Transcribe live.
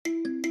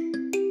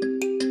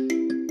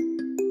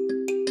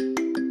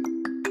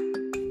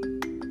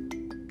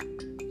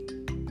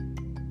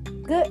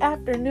Good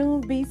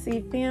afternoon,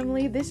 BC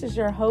family. This is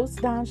your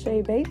host, Don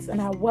Shay Bates,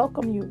 and I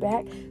welcome you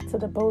back to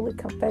the Boldly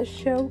Confess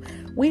Show.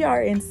 We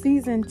are in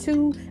season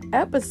 2,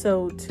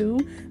 episode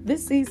 2.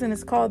 This season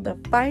is called The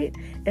Fight,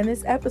 and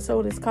this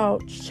episode is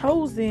called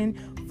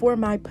Chosen for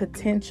My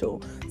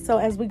Potential. So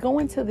as we go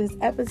into this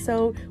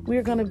episode,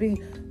 we're going to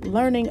be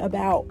learning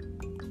about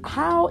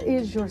how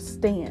is your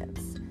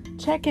stance,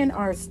 checking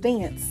our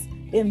stance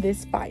in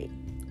this fight.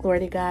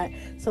 Glory to God.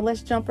 So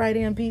let's jump right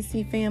in,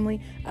 BC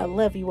family. I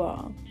love you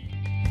all.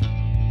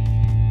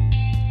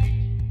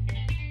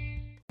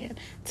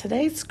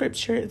 Today's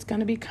scripture is going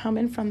to be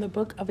coming from the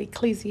book of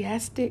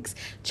Ecclesiastes,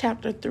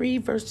 chapter 3,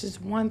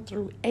 verses 1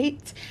 through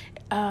 8.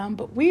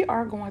 But we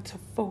are going to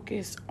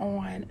focus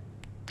on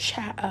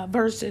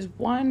verses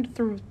 1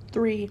 through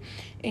 3.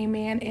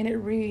 Amen. And it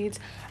reads,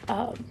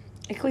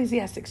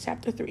 Ecclesiastes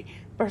chapter 3,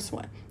 verse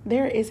 1.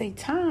 There is a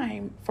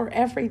time for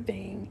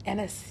everything and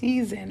a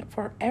season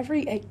for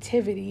every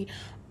activity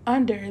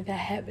under the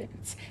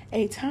heavens,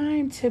 a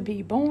time to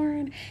be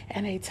born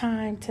and a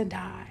time to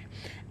die,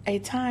 a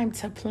time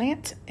to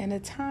plant and a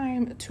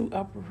time to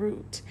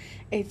uproot,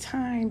 a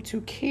time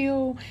to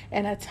kill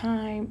and a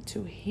time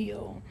to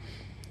heal,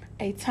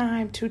 a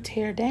time to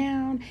tear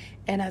down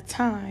and a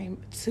time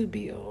to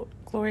build.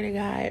 Glory to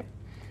God.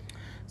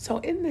 So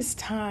in this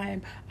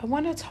time, I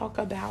want to talk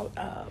about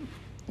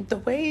the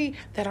way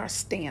that our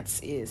stance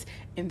is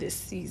in this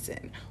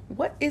season.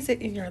 What is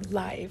it in your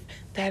life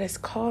that is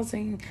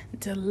causing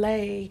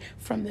delay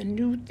from the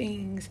new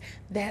things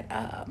that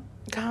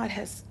God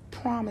has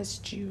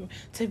promised you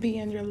to be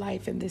in your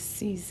life in this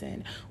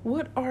season?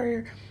 What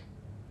are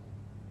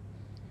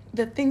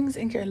the things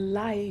in your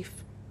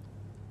life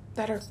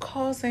that are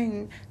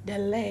causing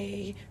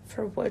delay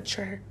for what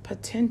your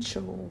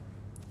potential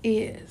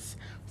is,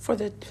 for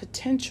the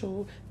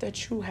potential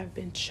that you have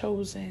been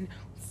chosen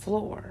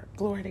for?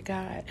 Glory to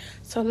God.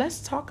 So let's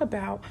talk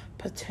about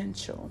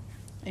potential.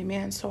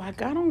 Amen. So I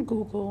got on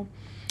Google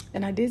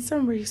and I did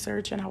some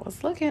research and I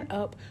was looking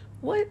up,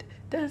 what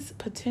does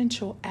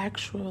potential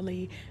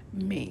actually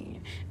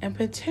mean? And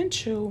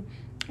potential,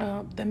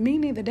 the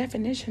meaning, the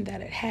definition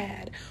that it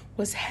had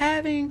was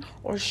having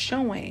or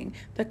showing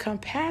the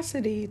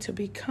capacity to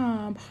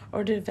become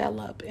or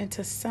develop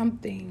into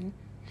something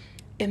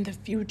in the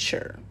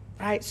future.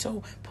 Right?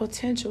 So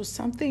potential,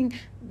 something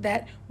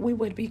that we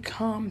would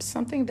become,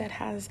 something that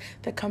has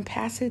the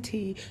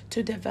capacity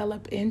to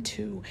develop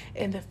into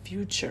in the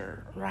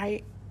future,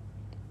 right?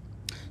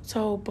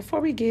 So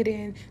before we get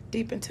in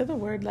deep into the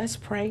word, let's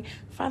pray.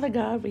 Father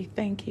God, we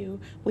thank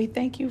you. We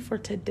thank you for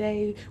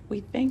today.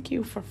 We thank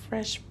you for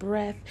fresh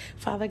breath,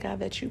 Father God,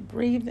 that you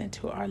breathed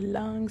into our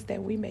lungs,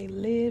 that we may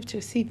live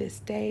to see this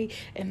day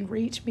and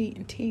reach, meet,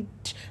 and teach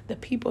the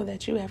people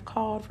that you have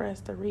called for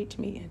us to reach,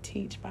 meet, and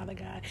teach, Father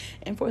God.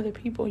 And for the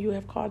people you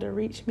have called to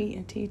reach, meet,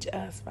 and teach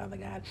us, Father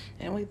God.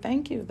 And we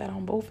thank you that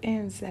on both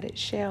ends that it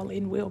shall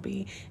and will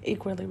be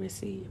equally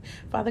received.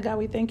 Father God,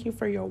 we thank you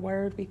for your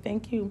word. We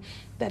thank you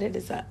that it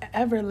is an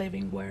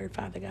ever-living word,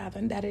 Father God,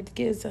 and that it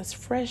gives us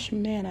fresh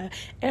manna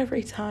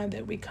every time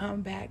that we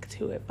come back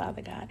to it,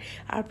 Father God.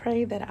 I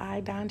pray that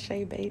I, Don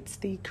Shay Bates,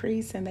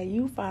 decrease and that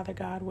you, Father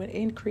God, would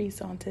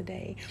increase on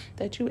today,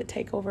 that you would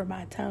take over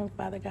my tongue,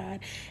 Father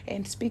God,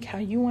 and speak how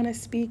you want to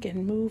speak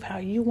and move how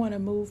you want to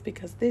move,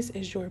 because this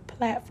is your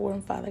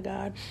platform, Father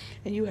God,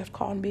 and you have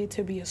called me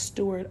to be a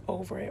steward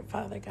over it,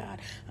 Father God.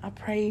 I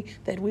pray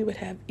that we would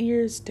have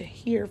ears to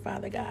hear,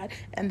 Father God,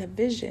 and the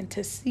vision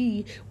to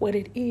see what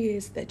it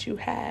is that you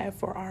have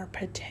for our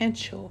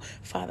potential,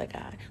 Father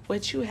God,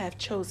 what you have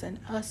chosen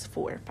us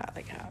for,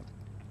 Father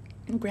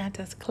God. Grant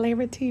us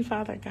clarity,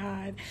 Father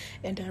God,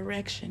 and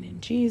direction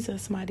in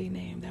Jesus' mighty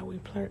name that we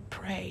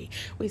pray.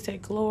 We say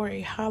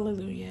glory,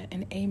 hallelujah,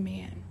 and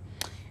amen.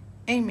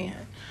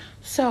 Amen.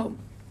 So,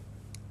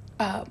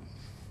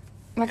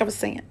 like I was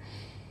saying,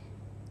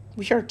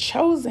 we are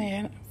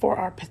chosen for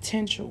our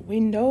potential. We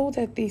know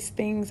that these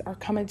things are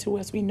coming to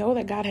us. We know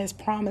that God has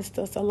promised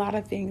us a lot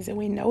of things, and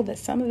we know that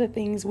some of the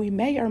things we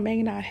may or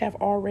may not have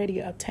already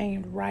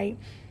obtained, right?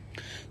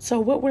 So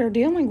what we're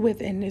dealing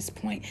with in this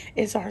point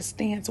is our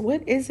stance.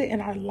 What is it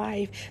in our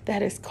life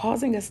that is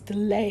causing us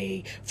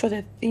delay for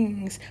the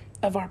things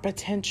of our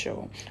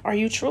potential? Are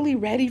you truly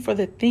ready for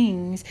the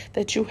things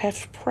that you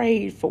have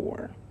prayed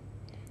for?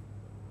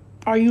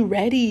 Are you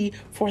ready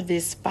for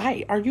this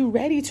fight? Are you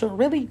ready to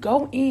really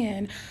go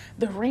in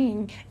the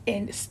ring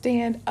and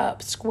stand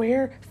up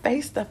square,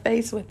 face to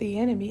face with the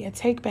enemy and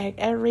take back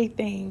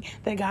everything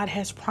that God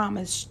has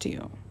promised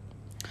you?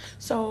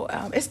 So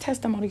it's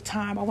testimony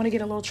time. I want to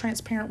get a little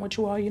transparent with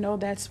you all. You know,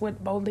 that's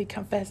what Boldly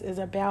Confess is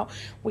about.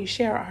 We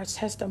share our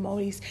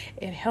testimonies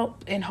in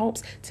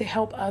hopes to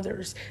help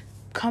others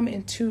come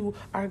into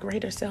our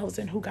greater selves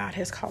and who God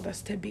has called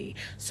us to be.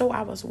 So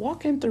I was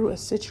walking through a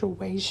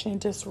situation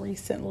just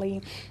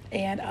recently,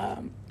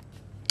 and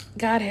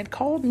God had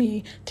called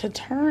me to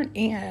turn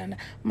in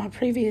my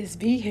previous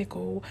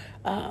vehicle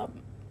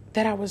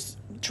that I was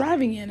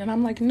driving in. And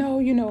I'm like, no,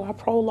 I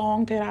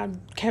prolonged it. I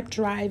kept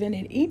driving.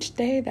 And each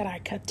day that I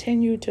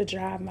continued to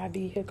drive my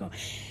vehicle,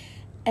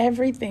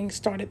 everything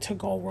started to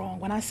go wrong.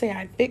 When I say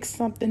I fix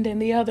something, then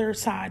the other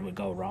side would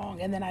go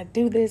wrong. And then I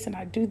do this and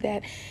I do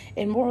that.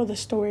 And more of the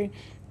story,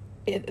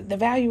 the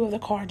value of the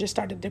car just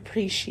started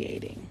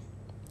depreciating,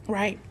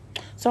 right?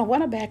 So I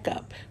want to back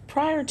up.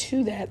 Prior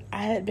to that,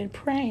 I had been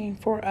praying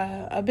for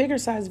a bigger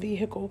size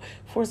vehicle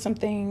for some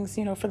things,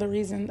 for the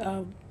reason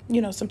of,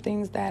 some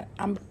things that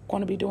I'm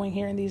going to be doing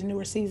here in these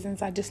newer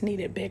seasons. I just need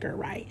it bigger,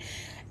 right?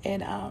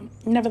 And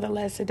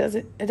nevertheless, it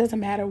doesn't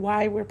matter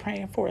why we're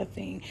praying for a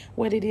thing,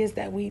 what it is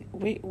that we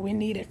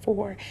need it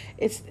for.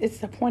 It's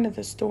the point of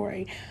the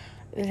story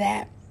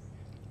that,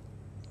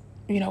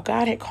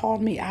 God had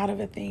called me out of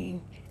a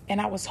thing. And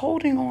I was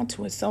holding on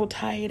to it so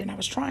tight, and I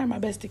was trying my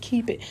best to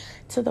keep it,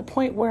 to the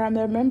point where I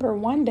remember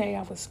one day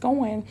I was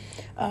going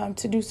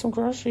to do some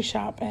grocery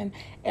shopping,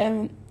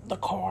 and the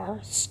car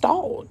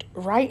stalled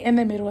right in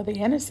the middle of the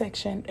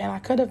intersection, and I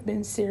could have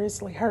been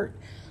seriously hurt,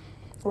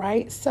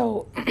 right?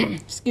 So,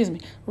 excuse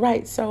me,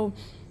 right? So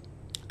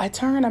I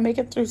turn, I make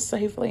it through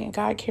safely, and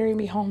God carried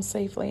me home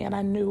safely, and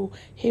I knew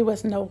He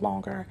was no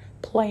longer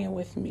playing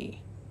with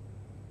me.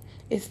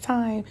 It's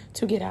time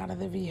to get out of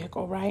the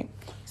vehicle, right?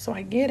 So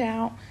I get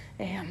out,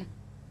 and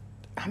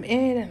I'm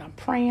in, and I'm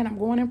praying. I'm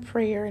going in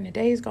prayer, and the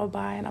days go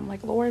by, and I'm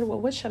like, Lord, well,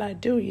 what should I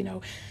do?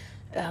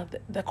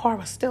 The car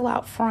was still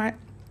out front,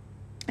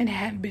 and it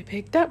hadn't been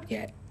picked up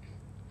yet.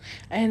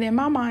 And in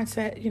my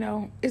mindset,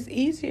 it's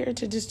easier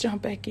to just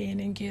jump back in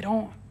and get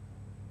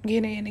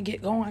in and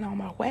get going on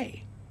my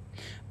way.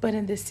 But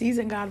in this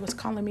season, God was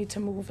calling me to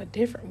move a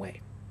different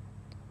way,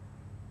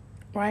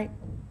 right?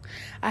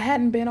 I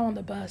hadn't been on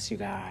the bus, you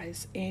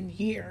guys, in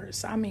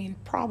years. I mean,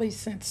 probably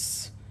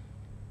since,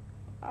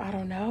 I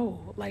don't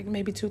know, like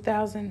maybe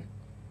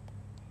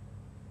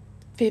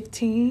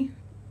 2015,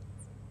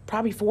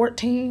 probably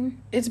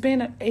 14. It's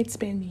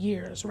been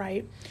years,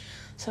 right?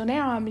 So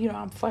now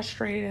I'm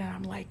frustrated, and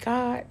I'm like,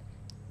 God,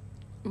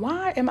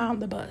 why am I on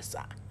the bus?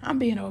 I'm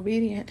being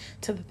obedient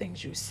to the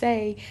things you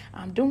say.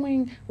 I'm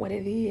doing what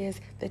it is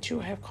that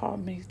you have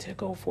called me to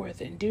go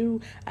forth and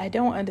do. I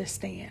don't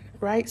understand,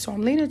 right? So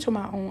I'm leaning to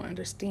my own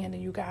understanding,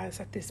 you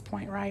guys, at this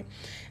point, right?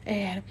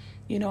 And,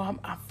 I'm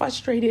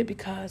frustrated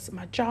because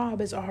my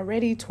job is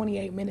already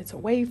 28 minutes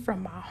away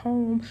from my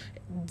home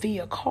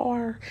via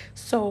car.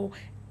 So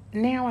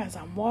now as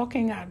I'm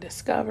walking, I've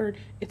discovered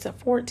it's a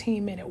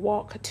 14-minute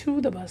walk to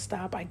the bus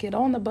stop. I get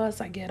on the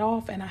bus, I get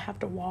off, and I have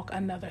to walk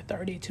another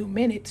 32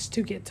 minutes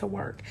to get to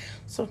work.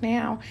 So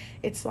now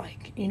it's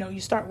like, you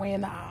start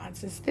weighing the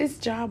odds. Is this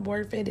job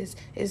worth it?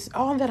 Is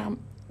all that I'm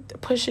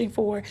pushing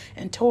for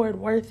and toward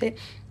worth it?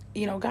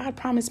 God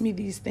promised me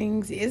these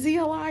things. Is He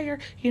a liar?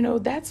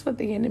 That's what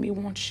the enemy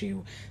wants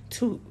you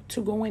to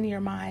go in your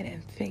mind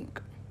and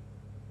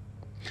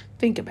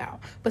think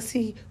about. But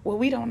see, what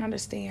we don't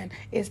understand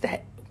is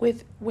that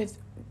with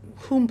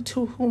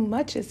whom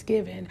much is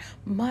given,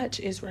 much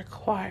is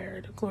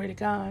required. Glory to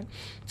God.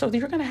 So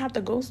you're going to have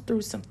to go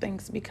through some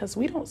things, because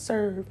we don't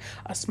serve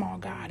a small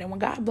God. And when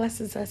God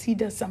blesses us, He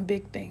does some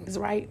big things,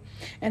 right?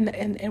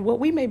 And what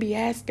we may be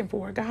asking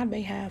for, God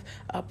may have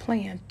a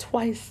plan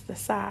twice the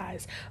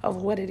size of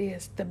what it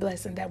is, the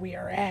blessing that we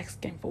are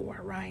asking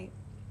for, right?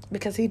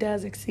 Because He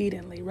does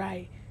exceedingly,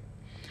 right?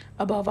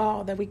 Above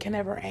all that we can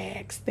ever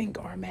ask, think,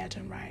 or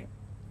imagine, right?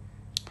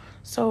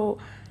 So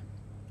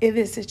in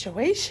this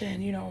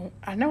situation,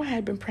 I know I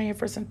had been praying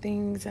for some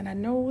things, and I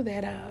know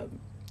that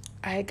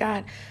I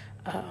got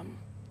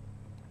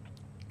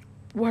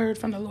word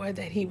from the Lord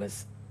that He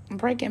was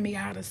breaking me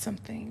out of some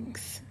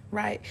things,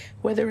 right?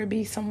 Whether it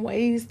be some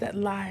ways that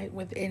lie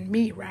within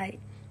me, right?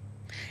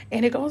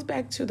 And it goes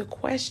back to the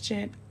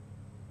question,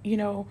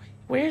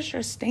 where's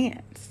your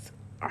stance?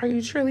 Are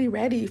you truly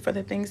ready for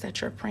the things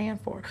that you're praying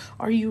for?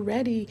 Are you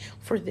ready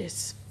for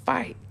this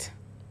fight?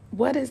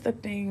 What is the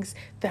things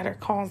that are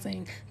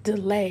causing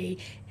delay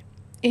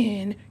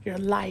in your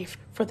life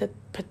for the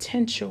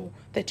potential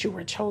that you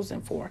were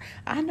chosen for?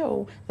 I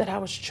know that I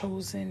was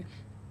chosen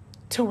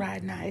to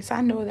ride nice.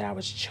 I know that I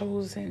was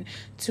chosen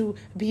to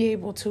be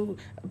able to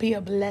be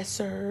a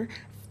blesser,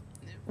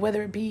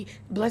 whether it be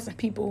blessing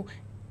people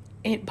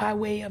by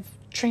way of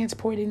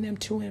transporting them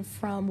to and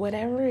from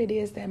whatever it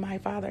is that my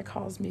Father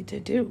calls me to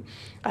do.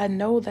 I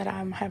know that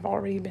I have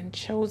already been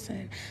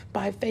chosen.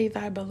 By faith,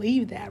 I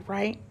believe that,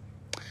 right?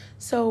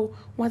 So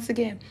once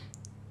again,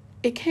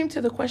 it came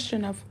to the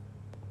question of,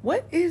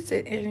 what is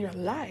it in your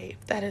life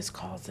that is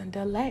causing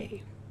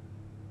delay?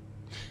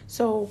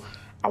 So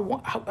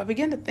I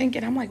began to think,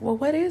 and I'm like, well,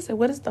 what is it?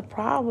 What is the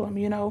problem?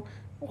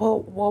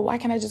 Well, why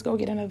can't I just go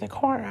get another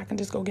car? I can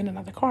just go get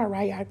another car,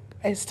 right?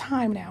 It's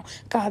time now.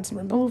 God's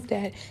removed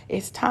that.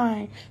 It's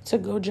time to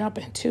go jump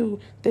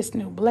into this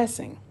new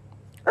blessing.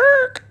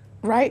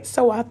 Right?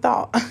 So I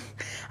thought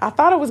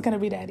it was going to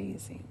be that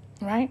easy,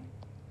 right?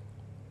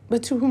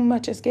 But to whom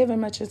much is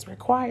given, much is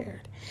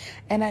required.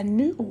 And I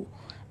knew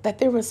that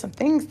there were some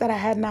things that I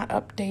had not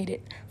updated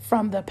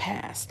from the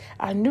past.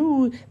 I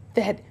knew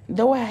that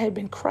though I had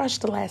been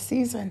crushed last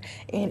season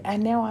and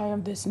now I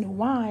am this new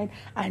wine,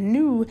 I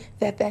knew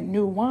that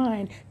new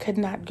wine could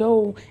not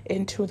go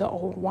into the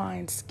old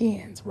wine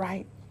skins,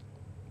 right?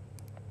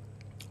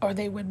 or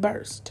they would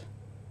burst.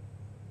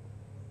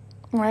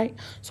 Right?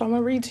 So I'm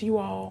going to read to you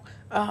all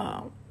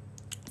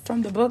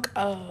from the book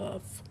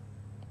of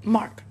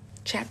Mark,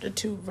 chapter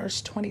 2,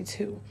 verse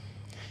 22.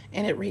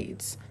 And it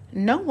reads,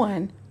 "No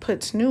one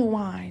puts new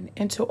wine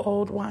into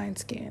old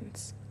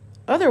wineskins.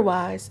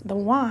 Otherwise, the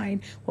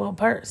wine will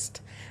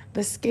burst.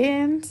 The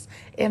skins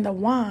and the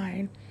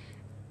wine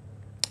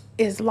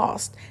is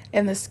lost,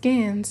 and the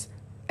skins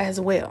as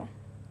well.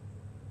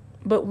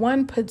 But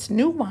one puts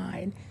new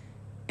wine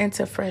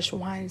into fresh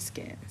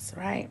wineskins,"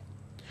 right?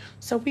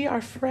 So we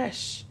are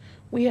fresh.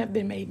 We have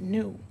been made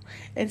new.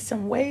 And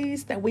some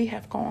ways that we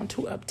have gone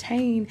to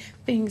obtain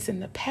things in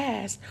the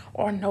past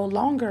are no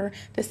longer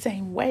the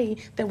same way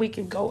that we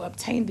can go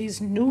obtain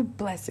these new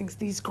blessings,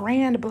 these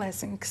grand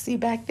blessings. See,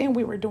 back then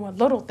we were doing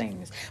little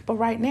things. But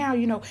right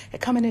now,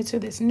 coming into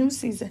this new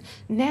season,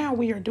 now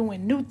we are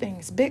doing new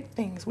things, big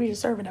things. We are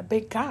serving a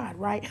big God,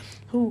 right?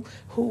 Who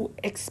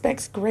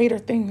expects greater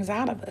things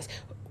out of us,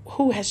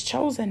 who has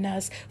chosen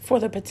us for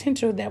the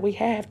potential that we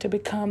have to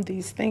become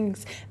these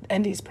things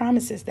and these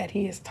promises that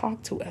he has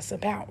talked to us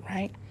about,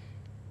 right?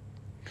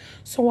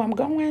 So I'm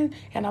going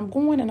and I'm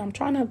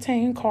trying to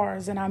obtain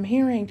cars, and I'm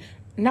hearing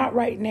not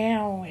right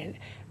now and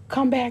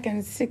come back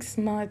in 6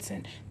 months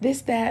and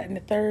this, that, and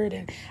the third.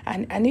 And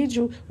I need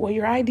you. Well,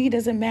 your ID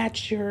doesn't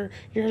match your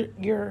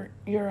mail,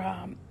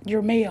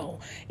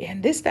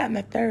 and this, that, and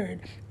the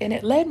third. And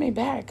it led me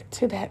back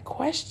to that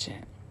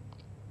question.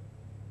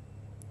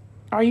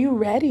 Are you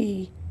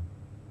ready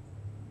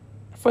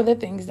for the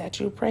things that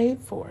you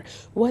prayed for?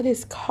 What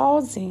is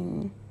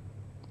causing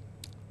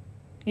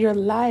your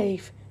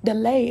life,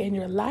 delay in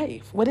your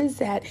life? What is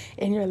that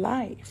in your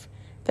life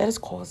that is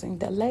causing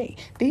delay?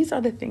 These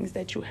are the things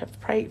that you have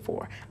prayed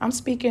for. I'm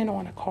speaking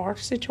on a car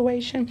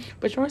situation,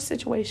 but your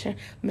situation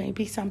may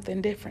be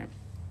something different.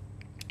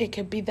 It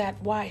could be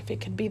that wife.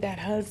 It could be that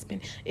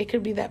husband. It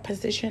could be that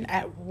position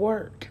at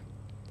work,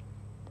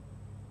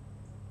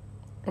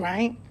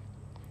 right?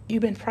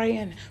 You've been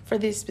praying for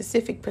these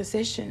specific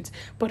positions,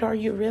 but are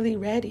you really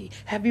ready?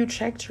 Have you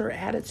checked your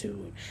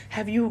attitude?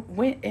 Have you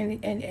went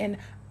and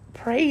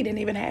prayed and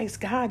even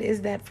asked God,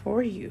 is that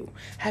for you?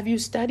 Have you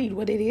studied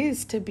what it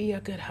is to be a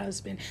good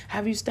husband?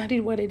 Have you studied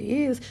what it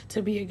is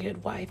to be a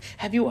good wife?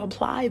 Have you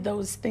applied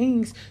those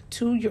things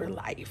to your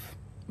life?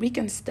 We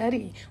can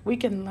study, we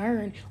can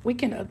learn, we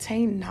can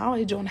obtain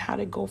knowledge on how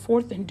to go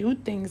forth and do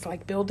things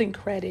like building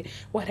credit,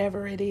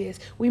 whatever it is.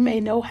 We may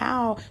know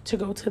how to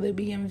go to the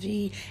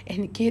BMV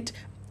and get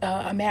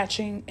a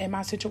matching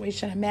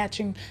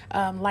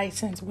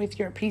license with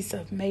your piece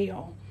of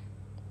mail.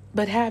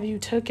 But have you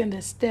taken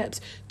the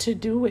steps to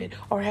do it,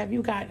 or have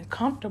you gotten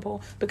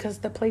comfortable because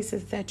the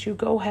places that you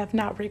go have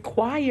not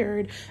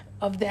required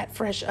of that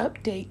fresh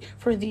update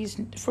for these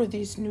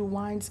new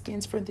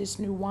wineskins, for this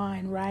new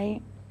wine,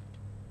 right?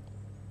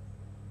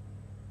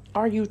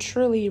 Are you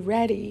truly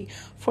ready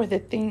for the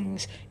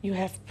things you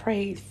have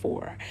prayed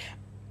for?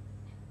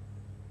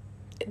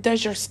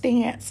 Does your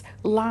stance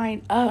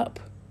line up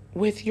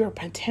with your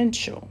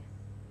potential?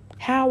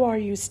 How are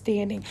you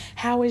standing?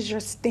 How is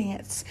your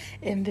stance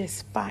in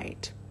this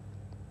fight?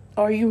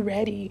 Are you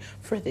ready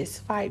for this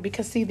fight?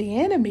 Because see, the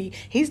enemy,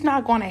 he's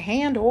not going to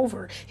hand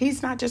over.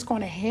 He's not just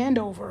going to hand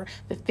over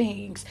the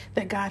things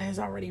that God has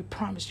already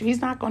promised you.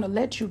 He's not going to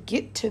let you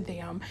get to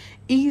them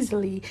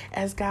easily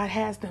as God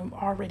has them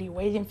already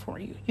waiting for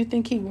you. You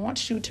think he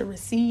wants you to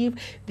receive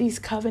these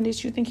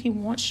covenants? You think he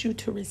wants you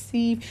to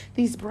receive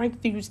these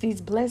breakthroughs, these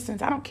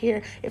blessings? I don't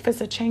care if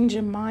it's a change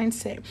in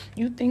mindset.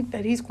 You think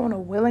that he's going to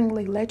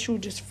willingly let you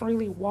just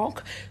freely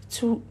walk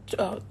to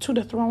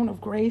the throne of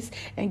grace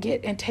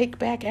and take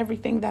back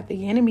everything that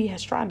the enemy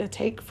has tried to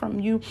take from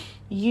you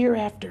year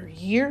after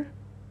year?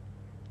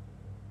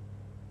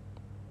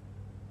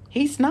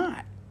 He's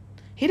not.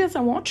 He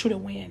doesn't want you to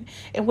win.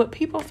 And what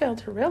people fail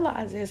to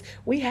realize is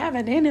we have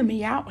an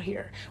enemy out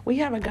here. We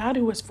have a God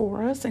who is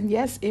for us. And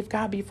yes, if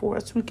God be for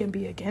us, who can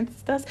be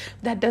against us?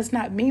 That does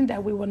not mean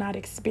that we will not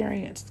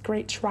experience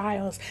great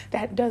trials.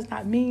 That does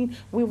not mean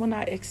we will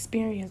not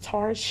experience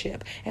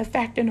hardship. In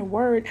fact, in the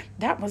word,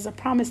 that was a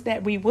promise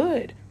that we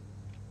would.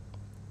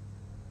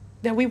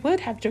 That we would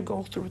have to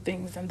go through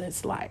things in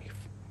this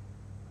life.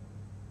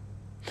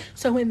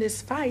 So in this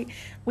fight,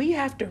 we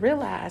have to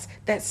realize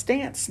that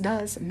stance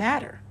does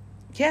matter.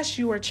 Yes,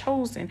 you are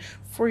chosen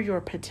for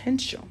your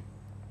potential.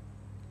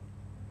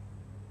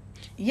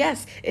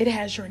 Yes, it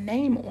has your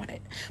name on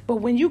it. But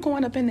when you're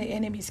going up in the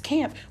enemy's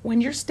camp,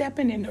 when you're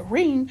stepping in the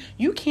ring,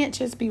 you can't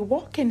just be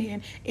walking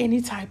in any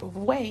type of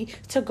way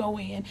to go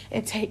in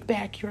and take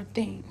back your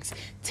things.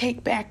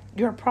 Take back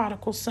your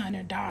prodigal son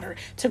or daughter.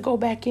 To go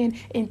back in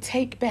and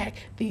take back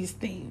these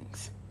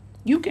things.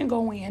 You can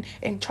go in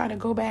and try to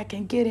go back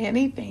and get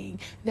anything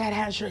that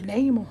has your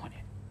name on it.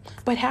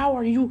 But how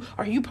are you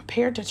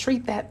prepared to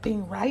treat that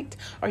thing right?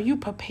 Are you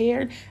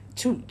prepared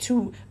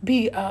to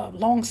be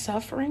long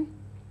suffering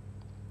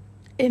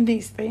in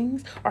these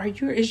things?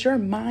 Is your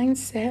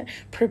mindset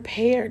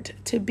prepared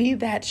to be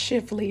that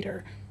shift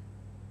leader?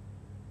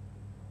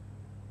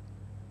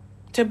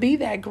 To be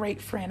that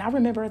great friend? I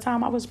remember a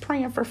time I was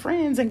praying for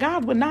friends and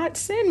God would not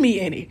send me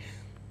any.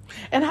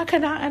 And I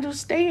could not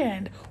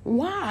understand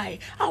why.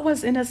 I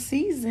was in a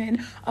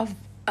season of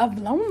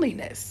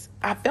loneliness.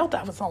 I felt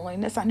I was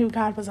loneliness. I knew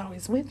God was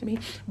always with me.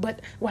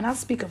 But when I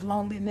speak of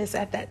loneliness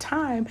at that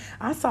time,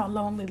 I saw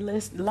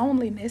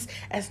loneliness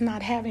as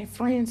not having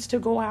friends to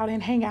go out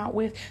and hang out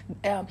with.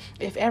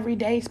 If every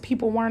day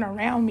people weren't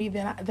around me,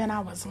 then I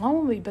was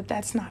lonely. But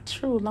that's not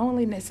true.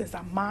 Loneliness is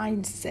a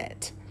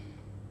mindset.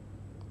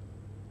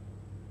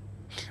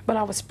 But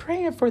I was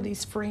praying for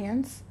these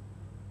friends,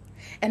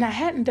 and I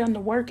hadn't done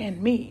the work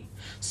in me.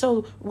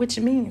 So, which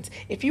means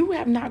if you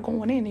have not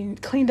gone in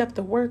and cleaned up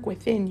the work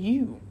within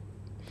you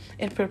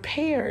and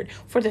prepared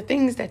for the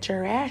things that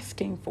you're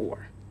asking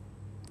for,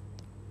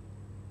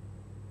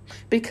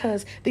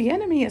 because the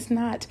enemy is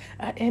not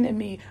an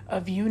enemy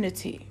of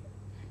unity.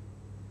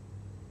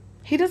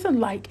 He doesn't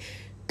like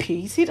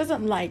peace. He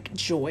doesn't like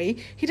joy.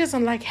 He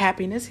doesn't like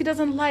happiness. He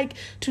doesn't like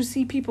to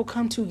see people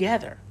come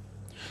together.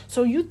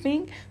 So you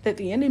think that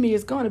the enemy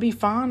is going to be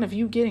fond of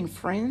you getting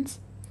friends?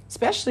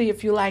 Especially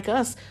if you like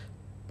us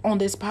on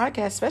this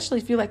podcast, especially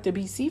if you like the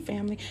BC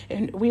family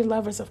and we're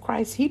lovers of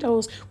Christ. He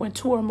knows when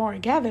two or more are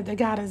gathered that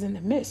God is in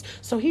the midst.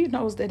 So he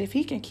knows that if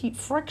he can keep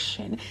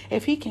friction,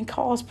 if he can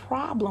cause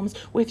problems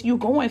with you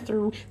going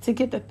through to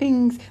get the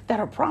things that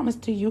are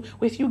promised to you,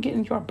 with you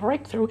getting your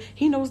breakthrough,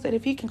 he knows that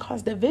if he can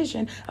cause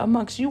division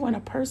amongst you and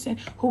a person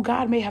who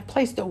God may have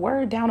placed the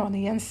word down on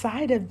the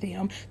inside of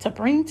them to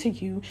bring to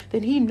you,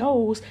 then he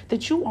knows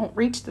that you won't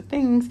reach the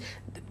things,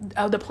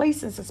 the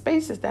places and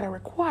spaces that are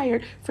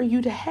required for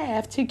you to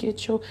have to get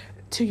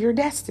to your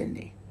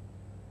destiny.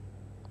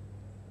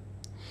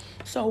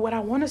 So what I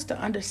want us to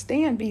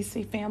understand,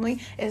 BC family,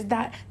 is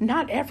that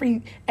not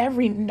every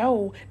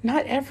no,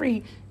 not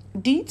every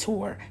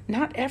detour,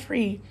 not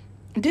every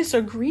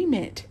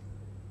disagreement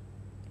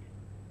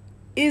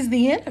is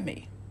the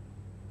enemy.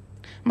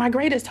 My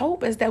greatest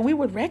hope is that we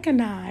would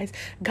recognize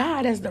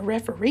God as the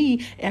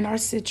referee in our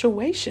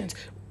situations.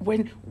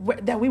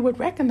 That we would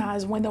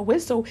recognize when the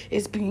whistle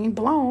is being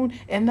blown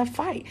in the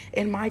fight.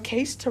 In my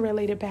case, to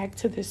relate it back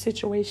to this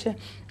situation,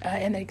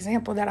 an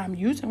example that I'm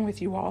using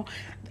with you all,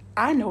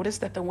 I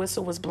noticed that the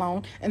whistle was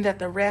blown and that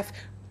the ref,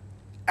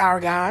 our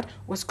God,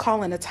 was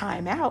calling a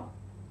timeout.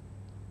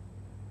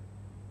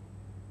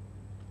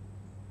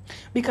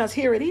 Because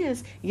here it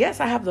is.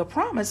 Yes, I have the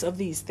promise of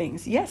these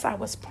things. Yes, I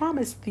was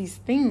promised these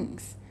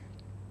things.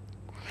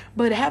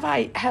 But have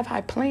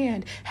I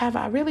planned? Have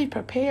I really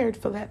prepared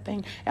for that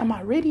thing? Am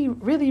I really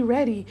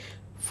ready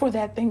for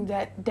that thing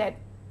that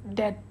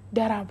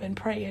I've been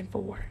praying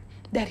for,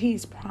 that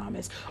he's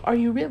promised? Are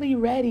you really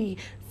ready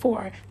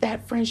for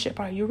that friendship?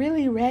 Are you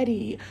really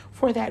ready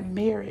for that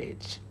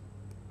marriage?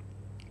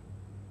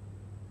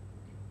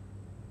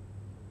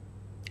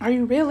 Are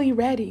you really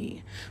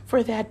ready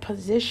for that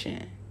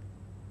position?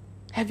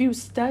 Have you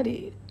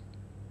studied?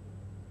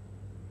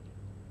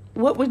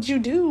 What would you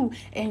do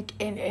in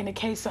the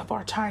case of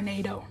our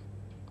tornado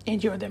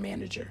and you're the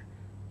manager?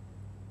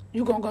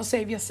 You gonna go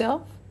save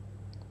yourself?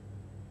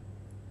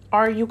 Or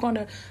are you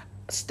gonna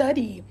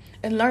study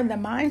and learn the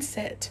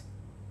mindset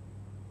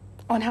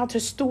on how to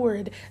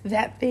steward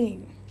that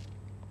thing?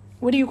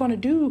 What are you going to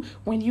do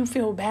when you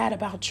feel bad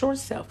about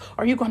yourself?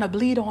 Are you going to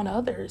bleed on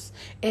others?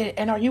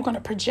 And are you going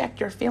to project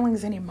your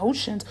feelings and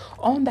emotions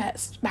on that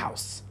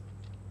spouse,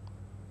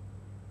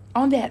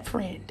 on that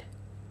friend?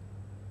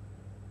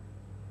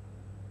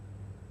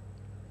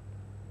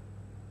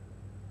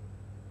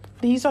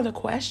 These are the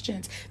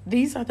questions.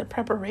 These are the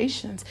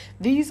preparations.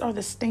 These are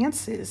the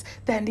stances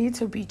that need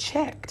to be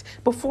checked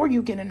before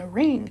you get in the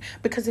ring.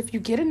 Because if you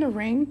get in the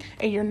ring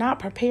and you're not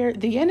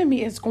prepared, the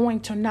enemy is going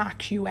to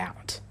knock you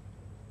out.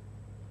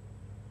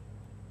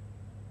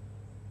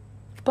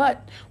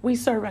 But we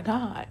serve a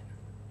God,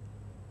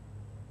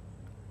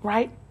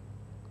 right?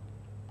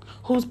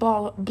 Who's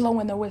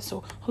blowing the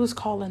whistle? Who's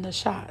calling the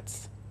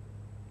shots?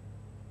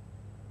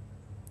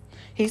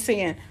 He's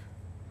saying,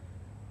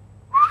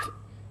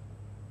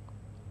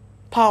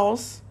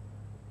 pause.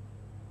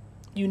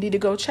 You need to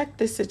go check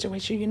this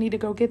situation. You need to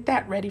go get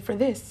that ready for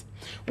this.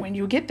 When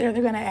you get there,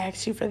 they're going to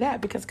ask you for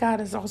that because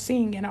God is all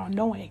seeing and all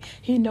knowing.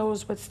 He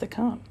knows what's to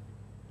come.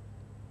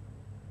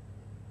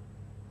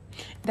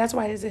 That's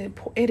why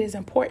it is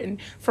important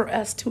for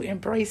us to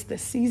embrace the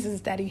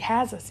seasons that he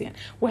has us in,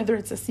 whether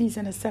it's a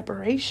season of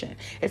separation.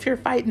 If you're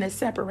fighting a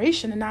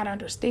separation and not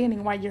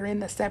understanding why you're in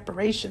the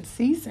separation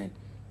season,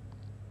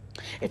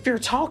 if you're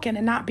talking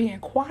and not being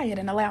quiet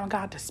and allowing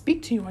God to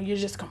speak to you, and you're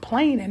just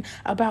complaining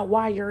about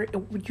why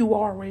you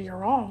are where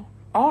you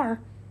are,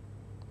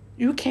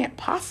 you can't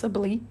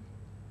possibly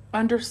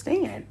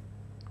understand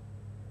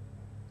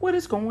what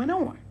is going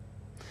on.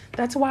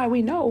 That's why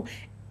we know,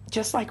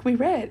 just like we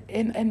read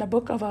in the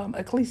book of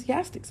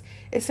Ecclesiastes,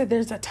 it said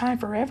there's a time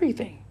for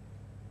everything.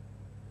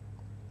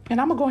 And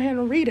I'm gonna go ahead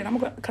and read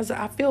it. Because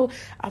I feel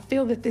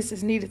that this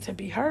is needed to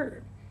be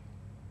heard.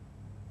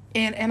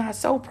 And I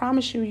so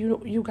promise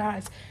you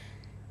guys,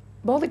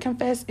 Boldly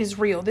Confess is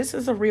real. This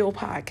is a real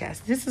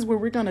podcast. This is where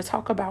we're going to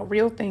talk about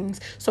real things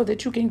so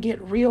that you can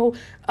get real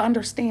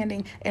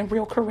understanding and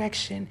real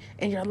correction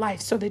in your life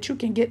so that you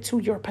can get to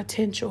your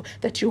potential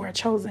that you are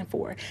chosen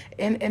for.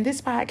 And this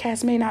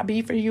podcast may not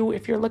be for you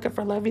if you're looking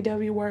for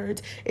lovey-dovey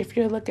words, if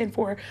you're looking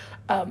for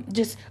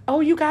just, oh,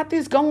 you got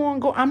this, go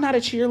on, go. I'm not a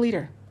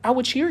cheerleader. I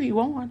would cheer you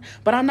on,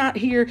 but I'm not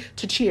here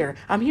to cheer.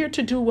 I'm here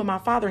to do what my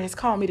Father has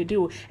called me to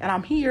do, and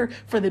I'm here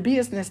for the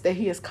business that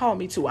He has called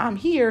me to. I'm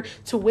here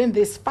to win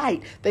this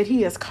fight that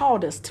He has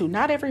called us to.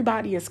 Not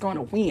everybody is going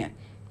to win.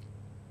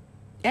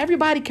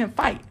 Everybody can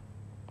fight,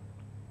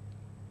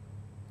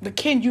 but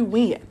can you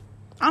win?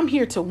 I'm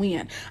here to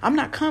win. I'm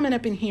not coming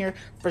up in here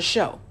for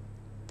show.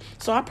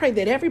 So I pray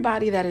that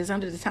everybody that is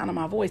under the sound of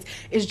my voice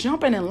is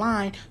jumping in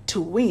line to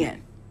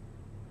win.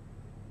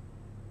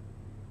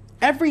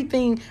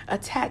 Everything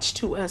attached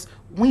to us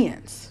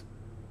wins.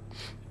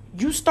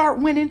 You start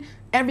winning,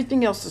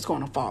 everything else is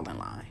going to fall in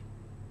line.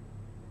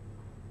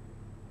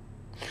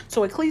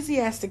 So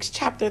Ecclesiastes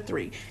chapter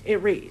 3,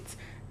 it reads,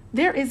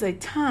 there is a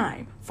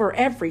time for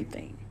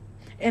everything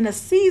and a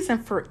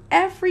season for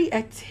every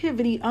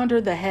activity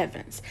under the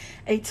heavens,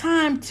 a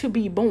time to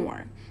be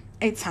born,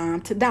 a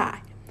time to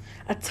die,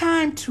 a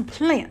time to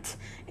plant,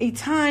 a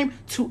time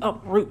to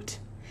uproot,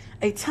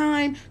 a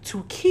time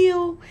to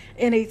kill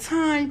and a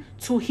time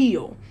to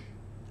heal,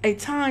 a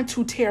time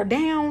to tear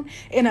down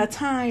and a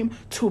time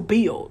to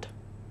build,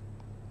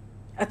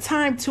 a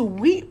time to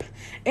weep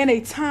and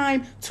a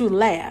time to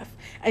laugh,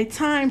 a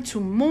time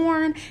to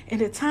mourn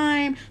and a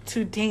time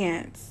to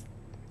dance,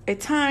 a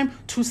time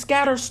to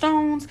scatter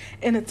stones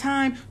and a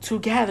time to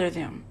gather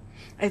them,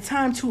 a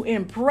time to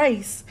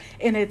embrace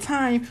and a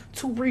time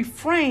to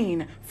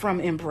refrain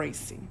from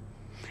embracing,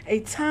 a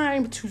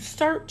time to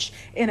search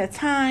and a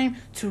time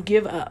to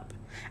give up,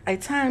 a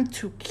time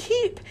to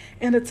keep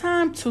and a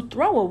time to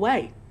throw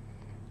away,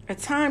 a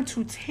time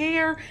to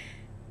tear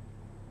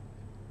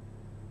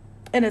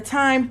and a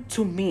time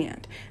to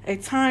mend, a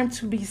time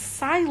to be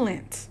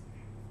silent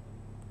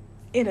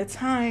and a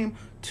time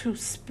to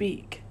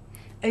speak,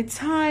 a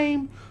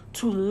time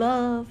to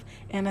love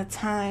and a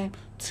time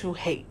to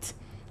hate,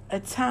 a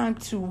time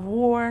to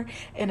war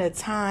and a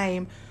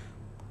time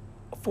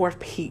for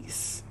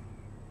peace.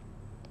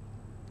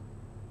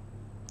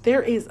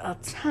 There is a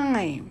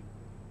time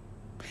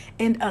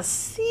and a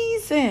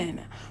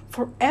season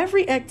for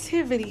every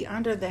activity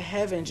under the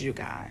heavens, you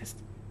guys.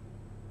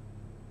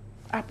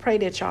 I pray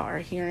that y'all are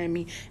hearing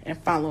me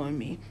and following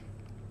me.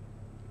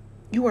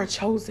 You are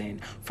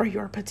chosen for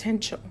your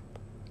potential.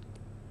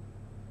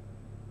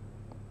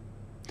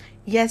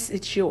 Yes,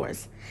 it's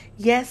yours.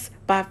 Yes,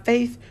 by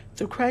faith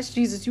through Christ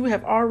Jesus, you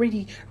have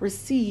already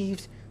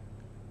received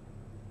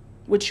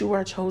what you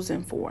are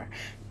chosen for.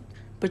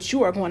 But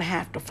you are going to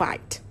have to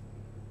fight.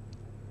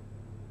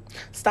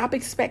 Stop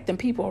expecting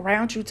people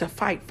around you to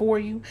fight for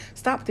you.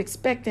 Stop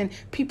expecting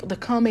people to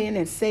come in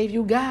and save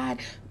you.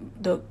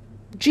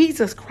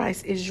 Jesus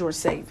Christ is your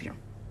Savior.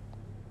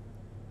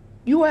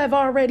 You have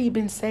already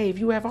been saved.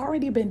 You have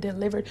already been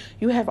delivered.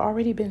 You have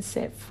already been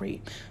set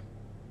free.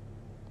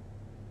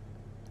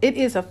 It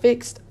is a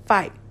fixed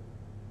fight.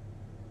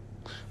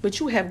 But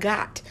you have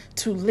got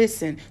to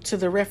listen to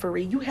the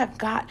referee. You have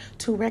got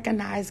to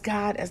recognize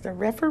God as the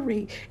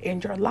referee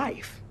in your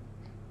life.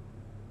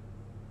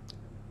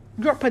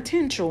 Your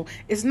potential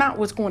is not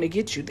what's going to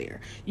get you there.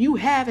 You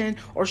having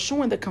or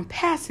showing the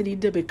capacity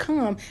to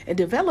become and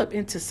develop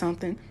into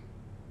something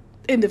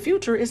in the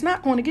future is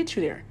not going to get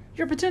you there.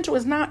 Your potential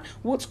is not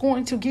what's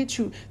going to get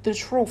you the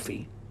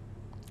trophy.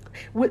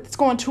 What's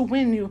going to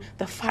win you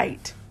the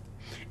fight.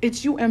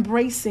 It's you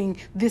embracing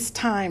this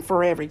time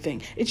for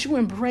everything. It's you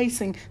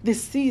embracing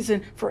this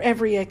season for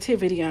every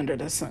activity under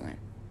the sun.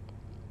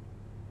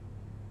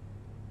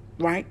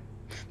 Right?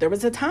 There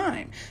was a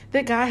time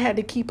that God had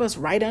to keep us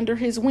right under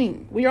His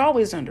wing. We are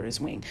always under His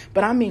wing,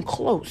 but I mean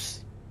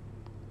close.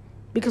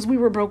 Because we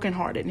were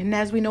brokenhearted. And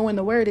as we know in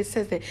the Word, it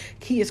says that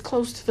He is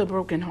close to the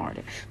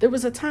brokenhearted. There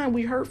was a time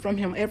we heard from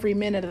Him every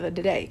minute of the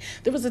day.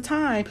 There was a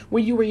time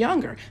when you were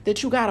younger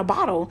that you got a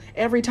bottle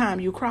every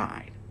time you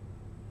cried.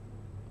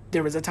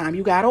 There was a time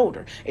you got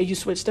older and you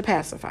switched to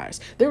pacifiers.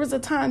 There was a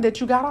time that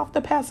you got off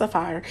the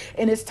pacifier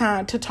and it's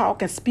time to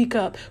talk and speak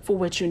up for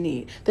what you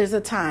need. There's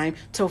a time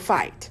to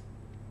fight.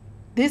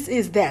 This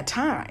is that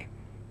time.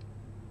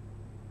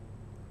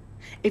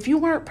 If you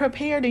weren't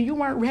prepared and you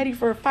weren't ready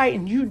for a fight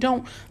and you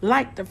don't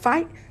like the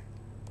fight,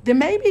 then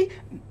maybe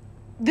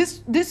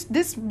this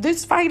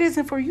fight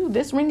isn't for you.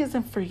 This ring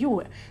isn't for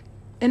you.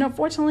 And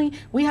unfortunately,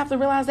 we have to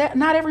realize that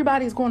not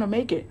everybody's going to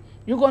make it.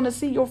 You're going to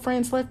see your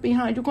friends left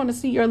behind. You're going to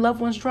see your loved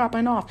ones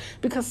dropping off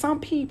because some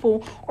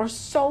people are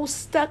so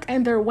stuck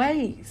in their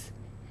ways.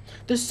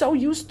 They're so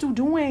used to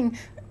doing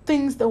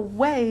things the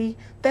way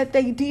that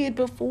they did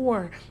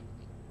before.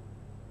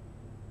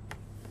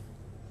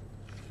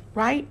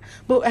 Right?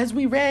 But as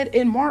we read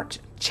in Mark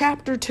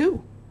chapter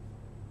 2,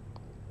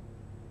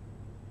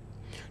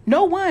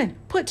 no one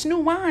puts new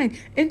wine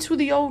into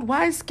the old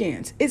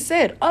wineskins. It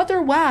said,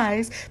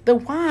 otherwise the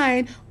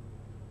wine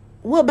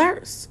will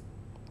burst.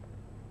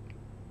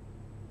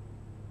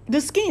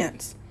 the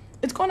skins.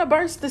 It's going to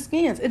burst the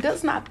skins. It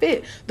does not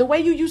fit. The way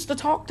you used to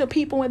talk to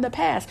people in the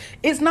past,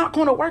 it's not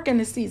going to work in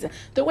this season.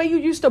 The way you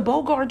used to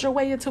bogart your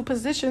way into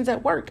positions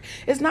at work,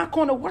 it's not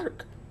going to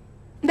work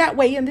that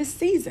way in this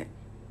season.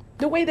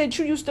 The way that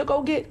you used to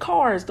go get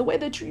cars, the way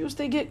that you used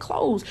to get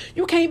clothes,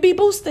 you can't be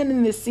boosting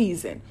in this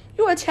season.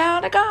 You're a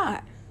child of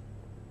God.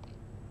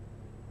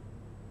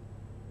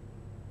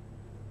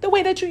 The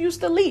way that you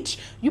used to leech,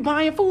 you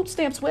buying food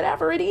stamps,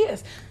 whatever it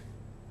is,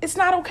 it's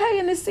not okay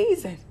in this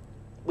season.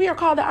 We are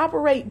called to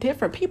operate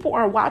different. People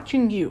are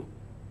watching you.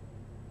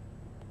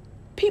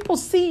 People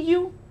see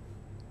you.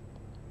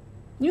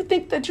 You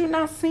think that you're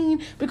not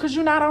seen because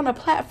you're not on a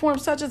platform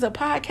such as a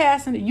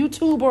podcast and a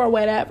YouTube or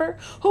whatever.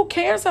 Who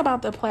cares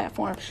about the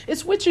platform?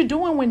 It's what you're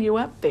doing when you're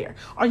up there.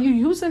 Are you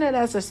using it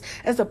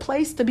as a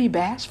place to be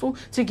bashful,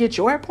 to get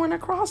your point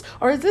across?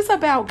 Or is this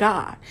about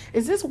God?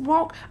 Is this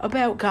walk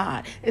about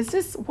God? Is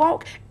this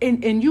walk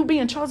in you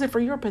being chosen for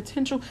your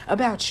potential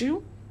about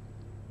you?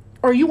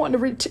 Or you want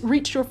to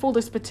reach your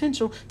fullest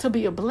potential to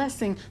be a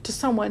blessing to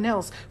someone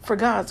else for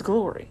God's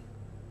glory?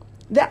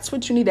 That's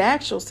what you need to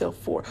ask yourself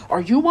for.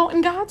 Are you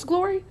wanting God's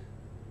glory?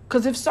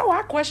 Because if so,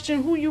 I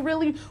question who you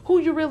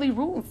really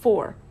rooting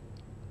for.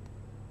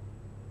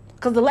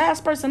 Because the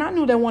last person I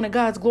knew that wanted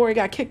God's glory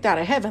got kicked out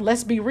of heaven.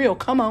 Let's be real.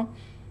 Come on.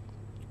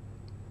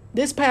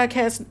 This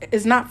podcast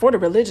is not for the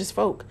religious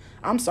folk.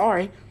 I'm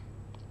sorry.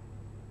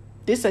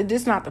 This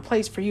not the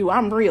place for you.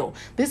 I'm real.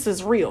 This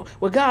is real.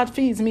 What God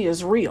feeds me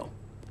is real.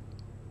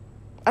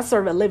 I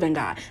serve a living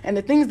God. And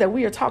the things that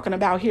we are talking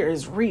about here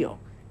is real.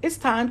 It's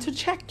time to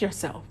check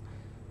yourself.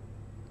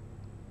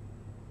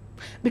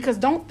 Because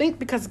don't think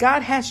because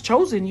God has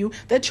chosen you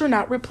that you're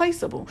not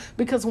replaceable.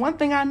 Because one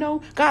thing I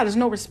know, God is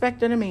no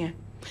respecter of man.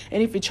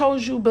 And if he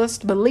chose you,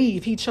 best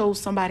believe he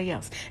chose somebody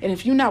else. And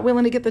if you're not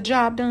willing to get the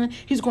job done,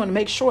 he's going to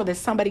make sure that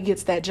somebody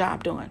gets that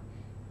job done.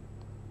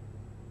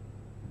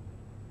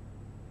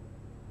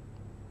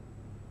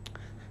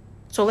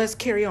 So let's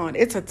carry on.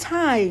 It's a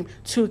time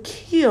to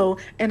kill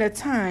and a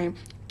time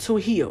to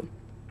heal.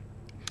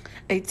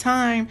 A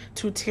time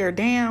to tear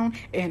down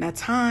and a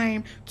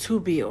time to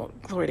build.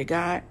 Glory to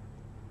God.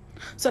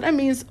 So that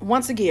means,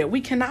 once again,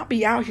 we cannot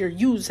be out here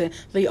using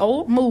the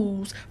old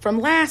moves from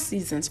last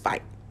season's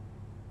fight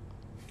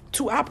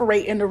to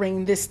operate in the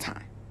ring this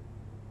time.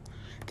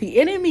 The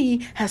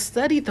enemy has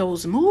studied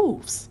those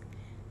moves.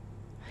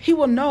 He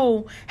will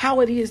know how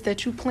it is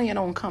that you plan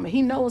on coming.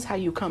 He knows how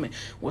you coming.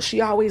 Well,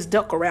 she always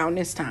duck around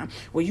this time.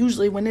 Well,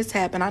 usually when this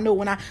happen, I know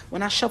when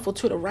I shuffle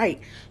to the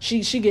right,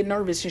 she get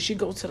nervous and she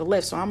goes to the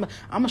left. So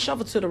I'm a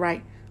shuffle to the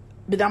right,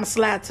 but I'm a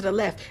slide to the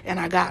left,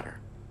 and I got her.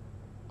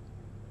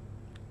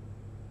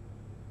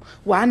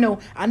 Well, I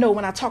know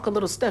when I talk a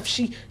little stuff,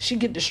 she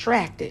get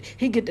distracted.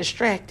 He get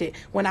distracted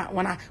when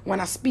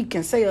I speak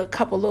and say a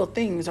couple little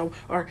things,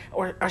 or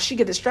she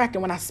get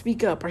distracted when I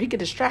speak up, or he get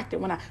distracted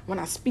when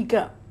I speak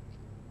up.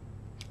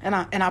 And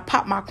I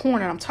pop my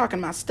corner and I'm talking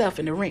my stuff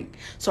in the ring.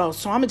 So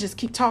I'm going to just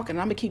keep talking.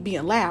 I'm going to keep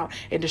being loud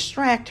and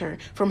distract her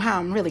from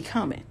how I'm really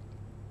coming.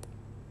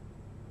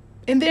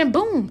 And then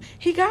boom,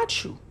 he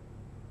got you.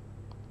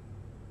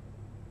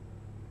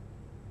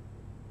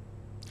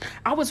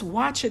 I was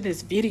watching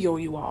this video,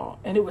 you all,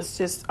 and it was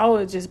just,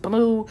 it just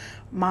blew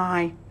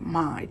my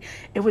mind.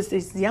 It was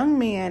this young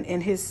man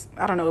in his,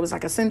 I don't know, it was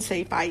like a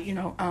sensei fight,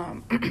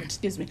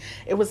 excuse me.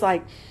 It was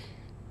like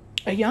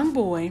a young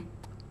boy,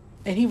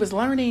 and he was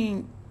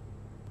learning,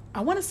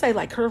 I want to say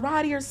like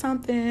karate or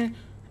something,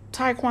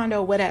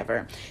 taekwondo,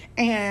 whatever.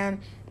 And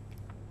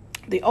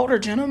the older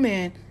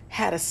gentleman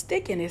had a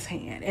stick in his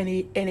hand, and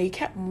he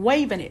kept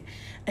waving it,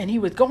 and he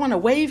was going to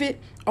wave it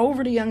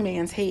over the young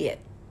man's head.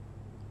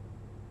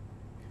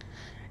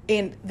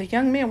 And the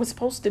young man was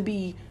supposed to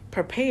be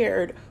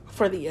prepared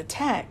for the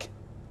attack,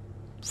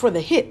 for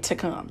the hit to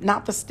come,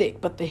 not the stick,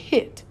 but the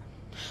hit.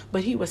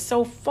 But he was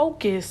so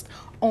focused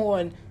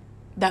on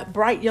that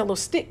bright yellow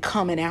stick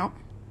coming out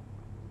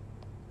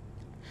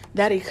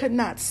that he could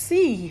not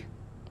see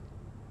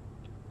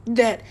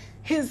that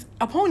his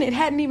opponent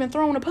hadn't even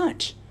thrown a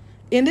punch.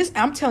 In this,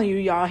 I'm telling you,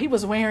 y'all, he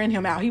was wearing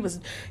him out. He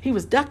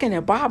was ducking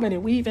and bobbing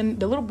and weaving.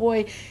 The little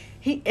boy,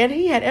 he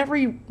had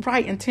every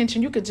right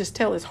intention. You could just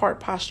tell his heart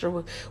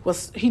posture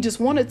was he just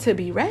wanted to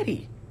be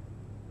ready.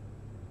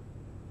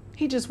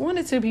 He just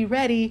wanted to be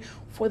ready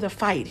for the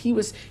fight.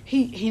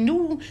 He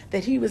knew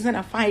that he was in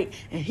a fight,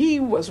 and he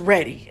was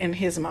ready in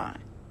his mind.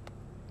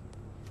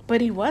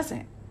 But he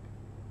wasn't.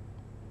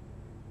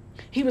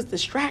 He was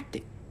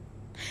distracted.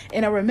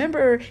 And I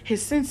remember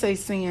his sensei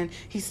saying,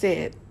 he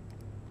said,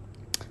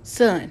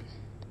 "Son,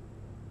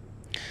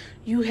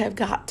 you have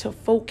got to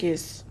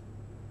focus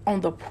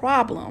on the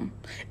problem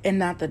and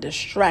not the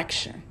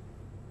distraction."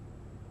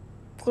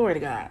 Glory to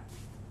God.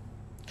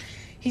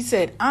 He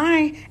said,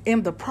 "I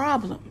am the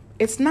problem.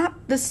 It's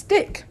not the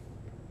stick.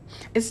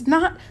 It's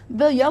not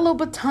the yellow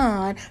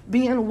baton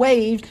being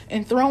waved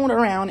and thrown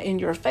around in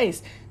your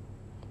face."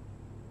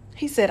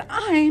 He said,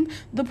 "I'm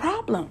the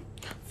problem.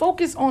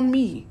 Focus on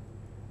me."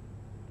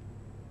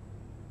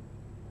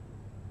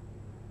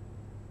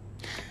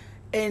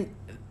 And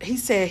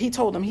he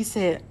told him,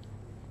 "Son,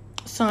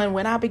 son,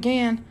 when I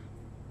began,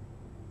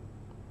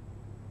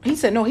 he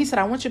said, no, he said,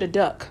 I want you to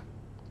duck.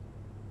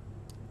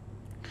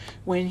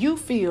 When you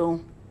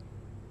feel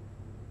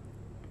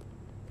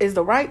is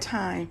the right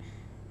time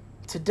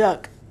to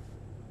duck,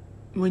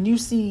 when you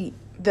see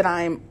that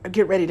I'm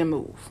get ready to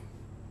move.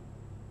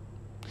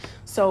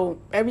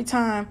 So every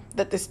time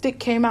that the stick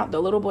came out,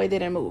 the little boy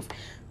didn't move.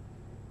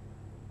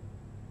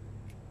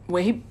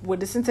 When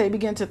the sensei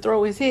began to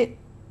throw his hit,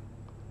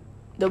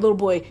 the little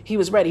boy, he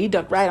was ready. He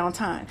ducked right on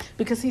time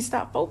because he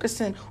stopped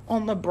focusing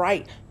on the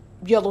bright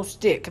yellow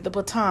stick, the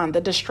baton,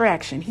 the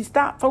distraction. He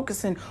stopped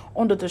focusing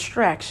on the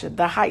distraction,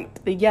 the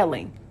hype, the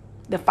yelling,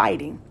 the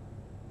fighting.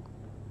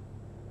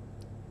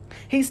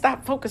 He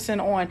stopped focusing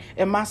on,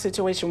 in my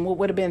situation, what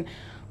would have been,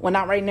 well,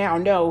 not right now.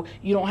 No,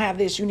 you don't have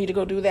this. You need to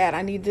go do that.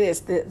 I need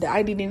this. The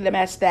ID need to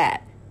match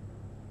that.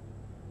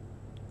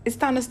 It's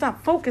time to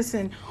stop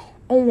focusing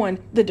on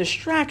the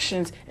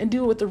distractions and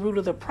deal with the root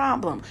of the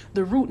problem.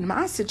 The root in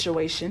my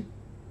situation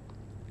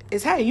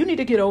is, hey, you need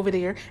to get over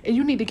there and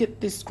you need to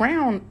get this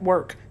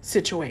groundwork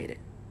situated.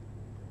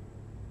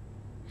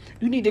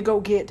 You need to go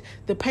get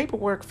the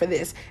paperwork for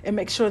this and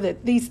make sure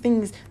that these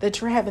things,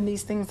 that you're having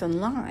these things in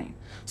line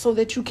so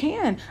that you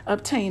can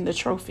obtain the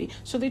trophy,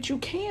 so that you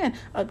can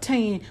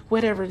obtain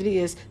whatever it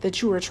is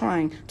that you are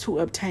trying to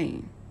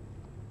obtain.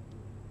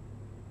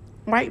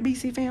 Right,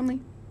 BC family?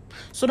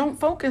 So don't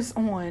focus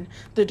on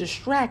the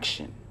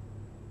distraction.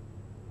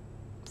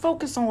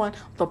 Focus on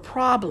the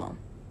problem.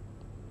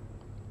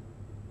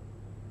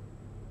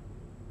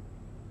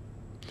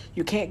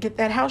 You can't get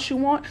that house you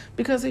want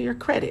because of your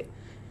credit.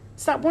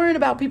 Stop worrying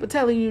about people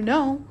telling you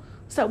no.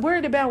 Stop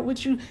worrying about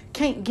what you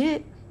can't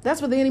get.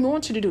 That's what the enemy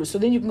wants you to do. So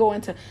then you can go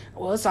into,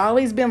 well, it's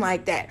always been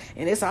like that,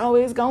 and it's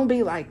always going to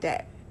be like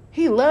that.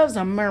 He loves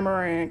a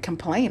murmurer and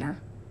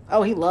complainer.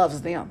 Oh, he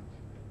loves them.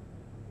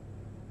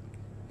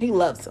 He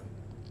loves them.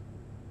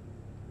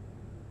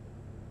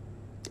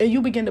 And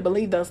you begin to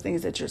believe those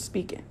things that you're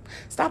speaking.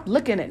 Stop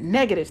looking at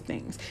negative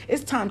things.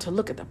 It's time to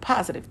look at the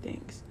positive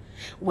things.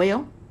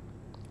 Well,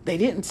 they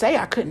didn't say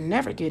I couldn't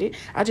never get it.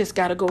 I just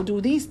got to go do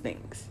these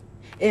things.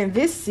 In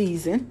this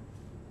season,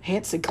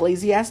 hence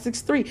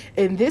Ecclesiastes 3,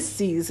 in this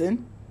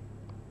season,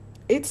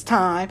 it's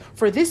time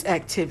for this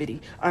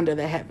activity under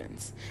the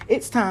heavens.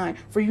 It's time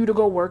for you to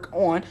go work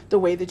on the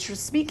way that you're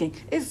speaking.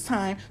 It's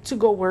time to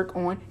go work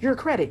on your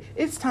credit.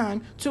 It's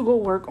time to go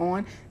work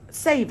on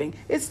saving.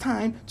 It's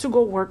time to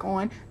go work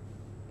on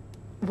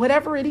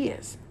whatever it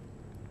is.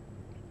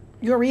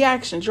 Your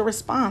reactions, your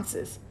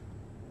responses.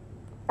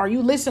 Are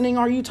you listening?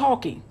 Are you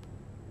talking?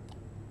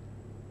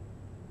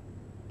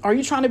 Are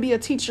you trying to be a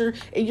teacher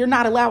and you're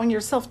not allowing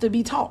yourself to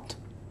be taught?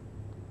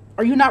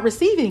 Are you not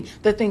receiving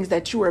the things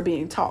that you are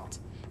being taught?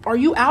 Are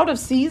you out of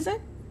season?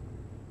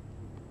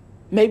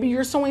 Maybe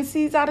you're sowing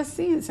seeds out of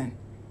season.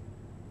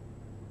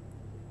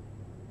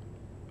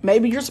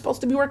 Maybe you're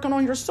supposed to be working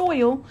on your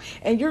soil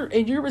and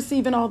you're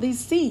receiving all these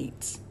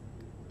seeds.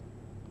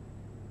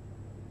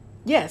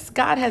 Yes,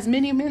 God has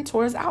many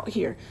mentors out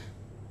here.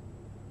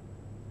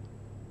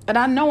 And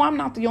I know I'm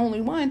not the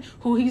only one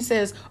who he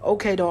says,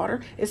 okay,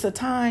 daughter, it's a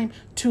time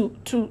to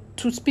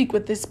speak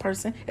with this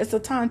person. It's a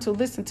time to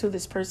listen to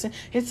this person.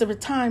 It's a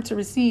time to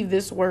receive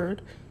this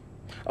word.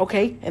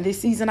 Okay, and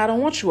this season, I don't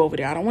want you over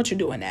there. I don't want you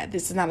doing that.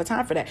 This is not a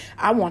time for that.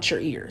 I want your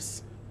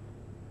ears.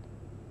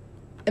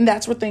 And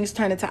that's where things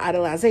turn into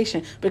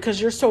idolization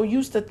because you're so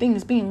used to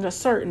things being a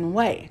certain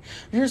way.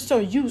 You're so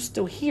used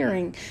to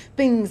hearing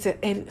things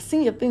and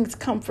seeing things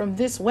come from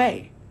this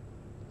way.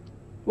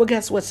 Well,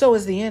 guess what? So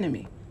is the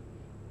enemy.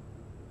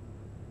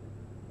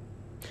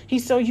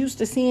 He's so used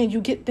to seeing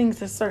you get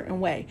things a certain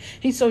way.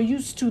 He's so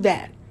used to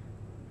that.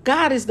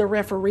 God is the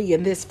referee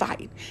in this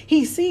fight.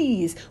 He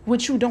sees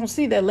what you don't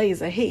see that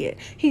lays ahead.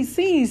 He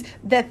sees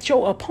that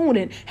your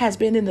opponent has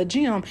been in the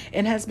gym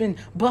and has been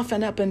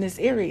buffing up in this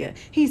area.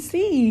 He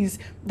sees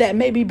that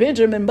maybe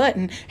Benjamin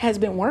Button has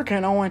been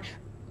working on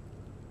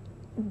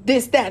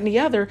this, that, and the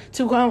other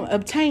to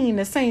obtain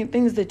the same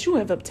things that you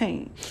have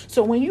obtained.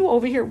 So when you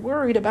over here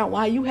worried about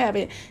why you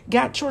haven't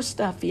got your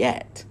stuff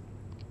yet,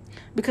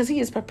 because he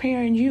is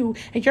preparing you,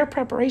 and your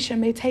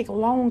preparation may take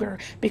longer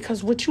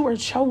because what you are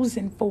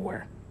chosen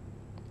for,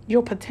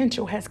 your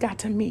potential has got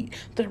to meet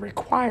the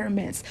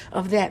requirements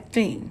of that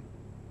thing.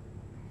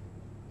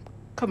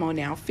 Come on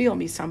now, feel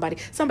me, somebody.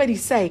 Somebody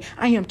say,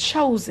 I am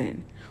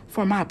chosen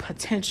for my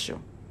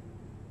potential.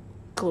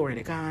 Glory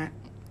to God.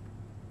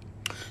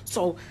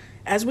 So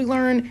as we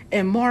learn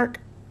in Mark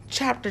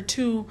chapter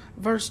 2,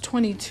 verse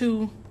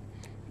 22,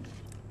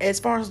 as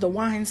far as the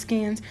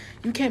wineskins,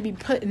 you can't be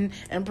putting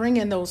and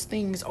bringing those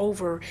things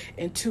over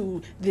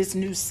into this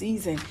new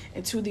season,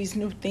 into these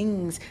new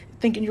things,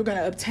 thinking you're going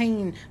to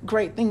obtain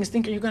great things,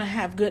 thinking you're going to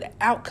have good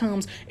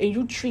outcomes, and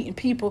you treating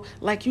people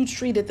like you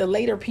treated the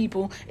later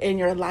people in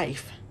your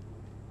life.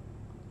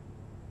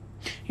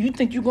 You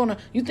think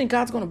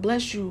God's going to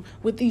bless you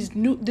with this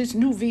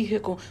new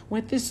vehicle,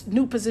 with this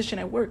new position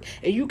at work,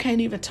 and you can't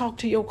even talk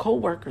to your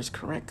coworkers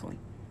correctly.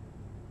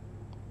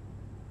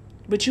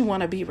 But you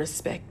want to be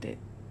respected.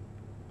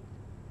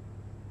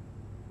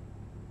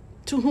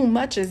 To whom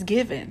much is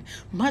given,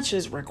 much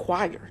is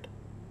required.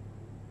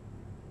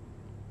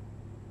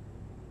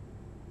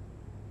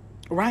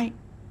 Right?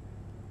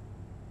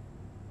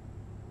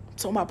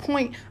 So my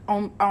point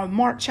on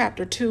Mark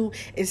chapter 2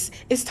 is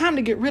it's time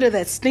to get rid of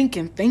that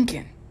stinking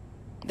thinking.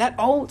 That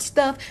old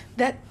stuff,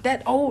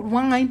 that old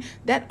wine,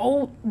 the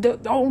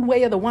old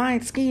way of the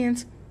wine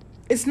skins.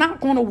 It's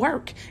not going to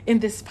work in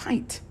this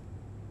fight.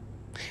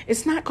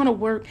 It's not going to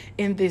work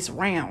in this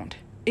round.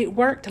 It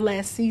worked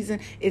last season.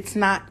 It's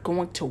not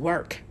going to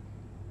work.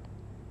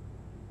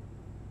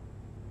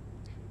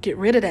 Get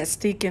rid of that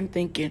stinking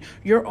thinking.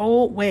 Your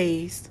old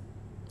ways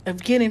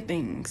of getting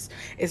things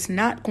is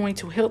not going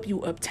to help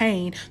you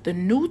obtain the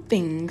new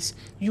things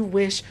you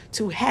wish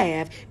to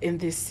have in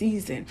this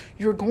season.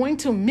 You're going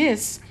to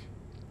miss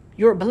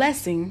your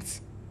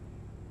blessings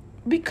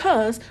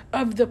because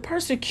of the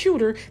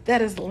persecutor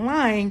that is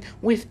lying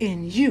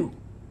within you.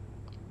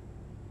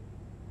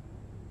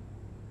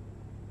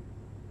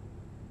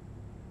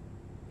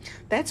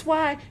 That's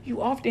why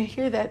you often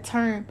hear that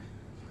term,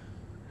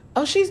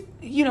 oh,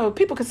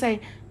 people could say,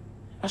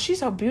 oh, she's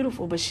so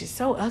beautiful, but she's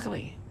so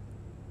ugly.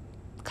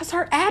 Because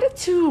her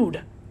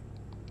attitude.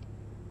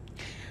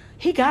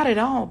 He got it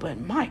all, but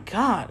my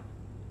God,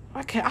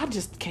 I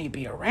just can't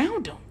be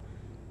around him.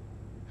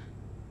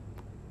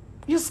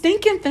 You're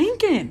stinking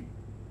thinking.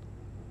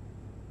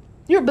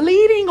 You're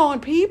bleeding on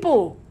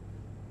people.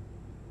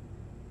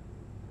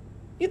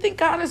 You think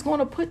God is going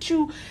to put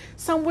you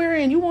somewhere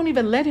and you won't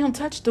even let him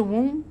touch the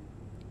wound?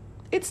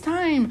 It's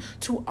time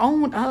to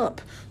own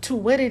up to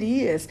what it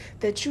is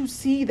that you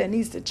see that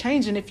needs to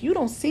change. And if you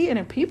don't see it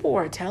and people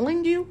are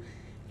telling you,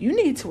 you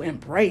need to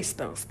embrace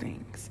those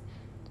things.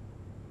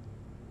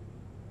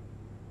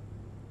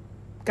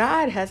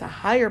 God has a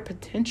higher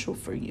potential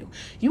for you.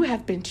 You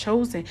have been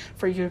chosen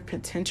for your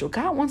potential.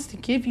 God wants to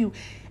give you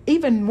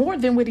even more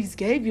than what he's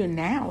gave you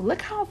now.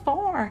 Look how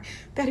far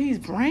that he's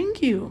bring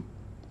you.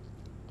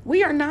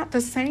 We are not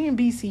the same,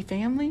 BC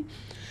family.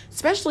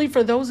 Especially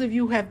for those of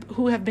you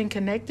who have been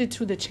connected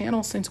to the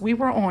channel since we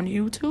were on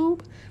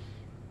YouTube.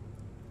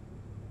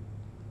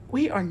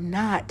 We are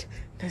not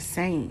the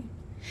same.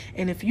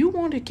 And if you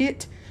want to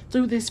get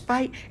through this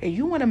fight and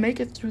you want to make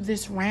it through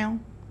this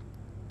round,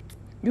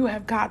 you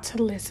have got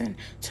to listen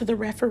to the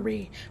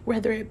referee,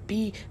 whether it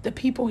be the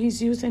people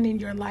he's using in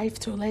your life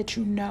to let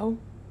you know,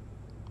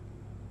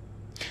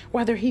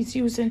 whether he's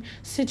using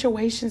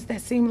situations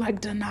that seem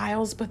like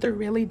denials, but they're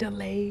really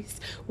delays.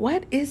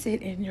 What is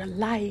it in your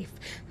life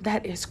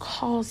that is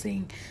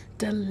causing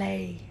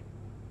delay?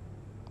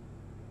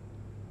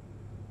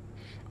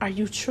 Are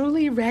you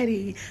truly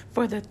ready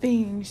for the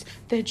things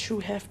that you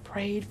have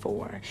prayed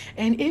for?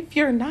 And if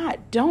you're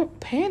not, don't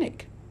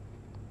panic.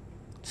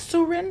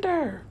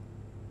 Surrender.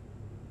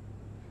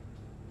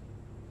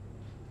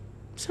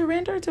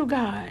 Surrender to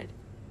God.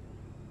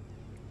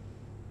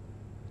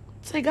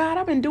 Say, God,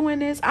 I've been doing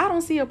this. I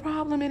don't see a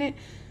problem in it.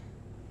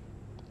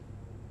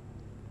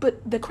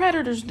 But the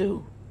creditors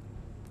do.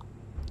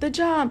 The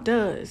job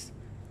does.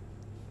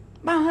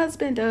 My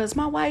husband does.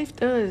 My wife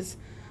does.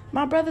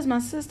 My brothers, my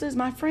sisters,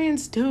 my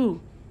friends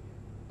do.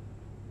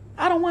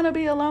 I don't want to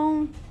be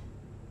alone.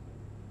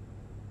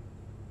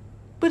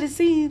 But it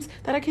seems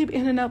that I keep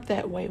ending up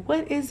that way.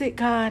 What is it,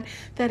 God,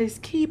 that is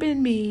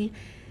keeping me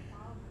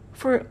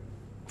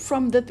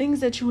from the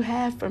things that you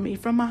have for me,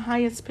 from my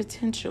highest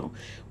potential?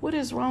 What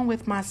is wrong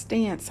with my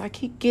stance? I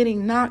keep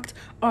getting knocked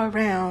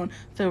around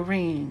the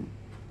ring.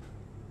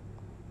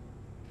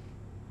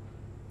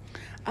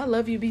 I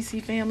love you,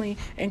 BC family,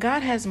 and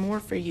God has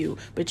more for you,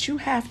 but you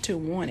have to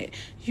want it.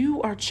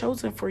 You are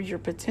chosen for your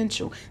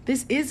potential.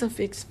 This is a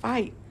fixed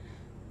fight.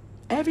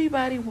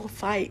 Everybody will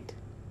fight.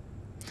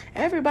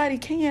 Everybody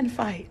can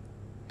fight,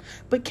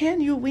 but can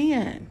you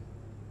win?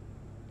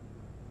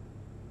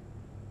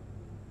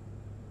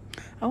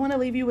 I want to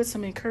leave you with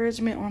some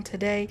encouragement on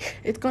today.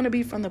 It's going to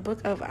be from the book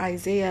of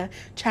Isaiah,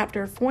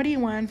 chapter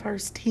 41,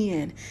 verse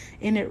 10,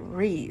 and it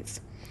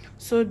reads,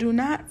 "So do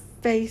not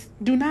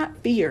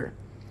fear,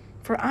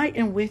 for I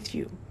am with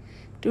you.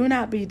 Do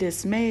not be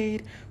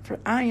dismayed, for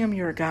I am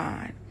your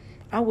God.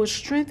 I will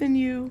strengthen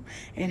you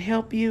and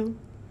help you.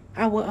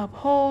 I will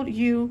uphold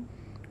you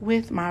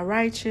with my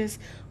righteous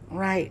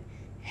right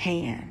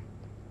hand."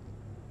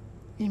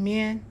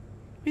 Amen.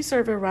 We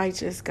serve a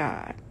righteous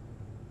God.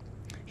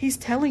 He's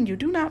telling you,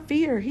 do not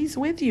fear. He's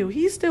with you.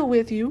 He's still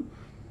with you.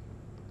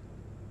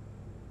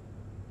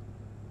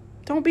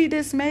 Don't be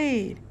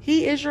dismayed.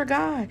 He is your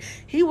God.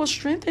 He will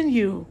strengthen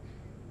you.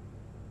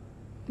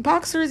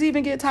 Boxers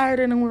even get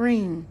tired in the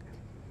ring.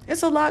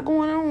 It's a lot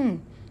going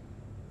on.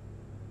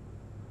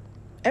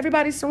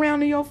 Everybody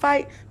surrounding your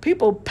fight.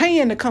 People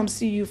paying to come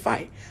see you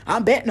fight.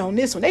 I'm betting on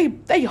this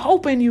one. They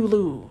hoping you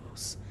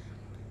lose.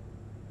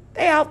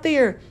 They out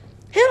there.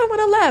 Hit them with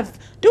a left.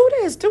 Do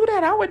this, do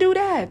that. I would do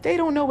that. They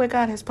don't know what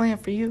God has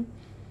planned for you.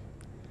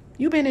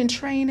 You've been in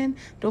training.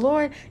 The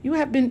Lord, you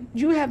have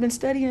been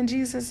studying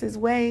Jesus'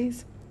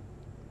 ways.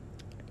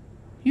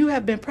 You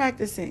have been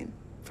practicing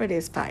for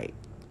this fight.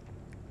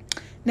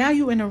 Now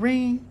you in the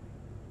ring.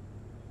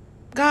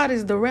 God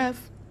is the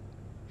ref.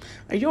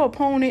 or your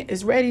opponent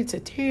is ready to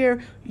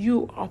tear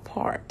you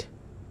apart.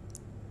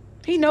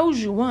 He knows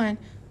you won,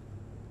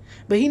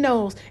 but he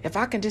knows if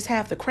I can just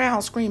have the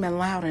crowd screaming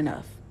loud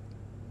enough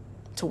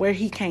to where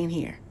he can't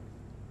hear.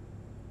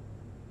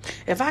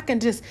 If I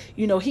can just,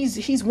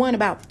 he's won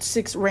about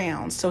 6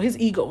 rounds, so his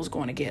ego's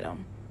going to get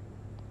him.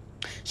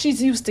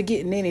 She's used to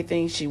getting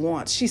anything she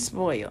wants. She's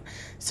spoiled.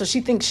 So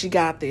she thinks she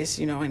got this,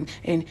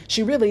 and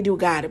she really do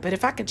got it. But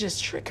if I could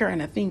just trick her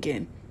into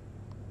thinking,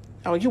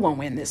 oh, you won't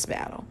win this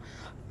battle.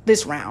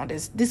 This round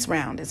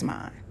is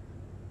mine.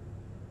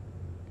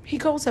 He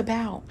goes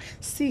about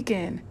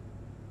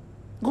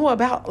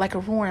like a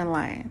roaring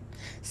lion,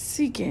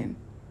 seeking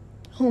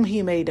whom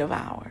he may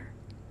devour.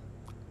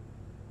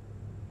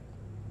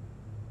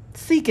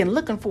 Seeking,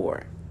 looking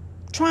for,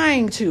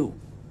 trying to,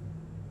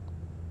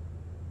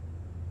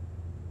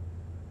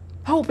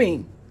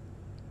 hoping.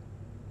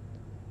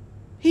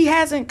 He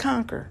hasn't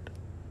conquered.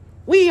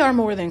 We are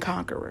more than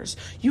conquerors.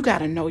 You got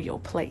to know your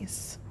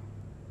place.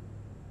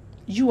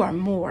 You are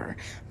more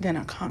than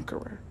a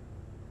conqueror.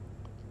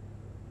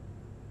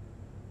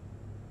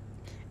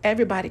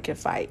 Everybody can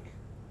fight,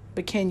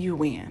 but can you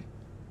win?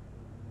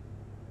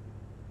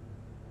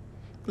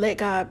 Let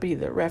God be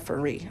the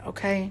referee,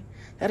 okay?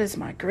 That is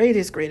my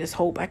greatest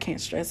hope. I can't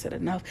stress it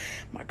enough.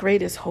 My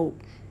greatest hope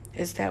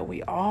is that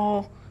we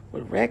all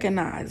would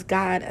recognize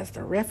God as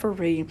the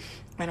referee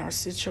in our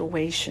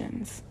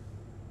situations.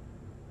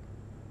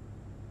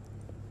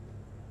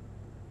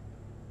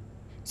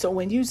 So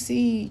when you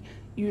see,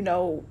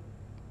 your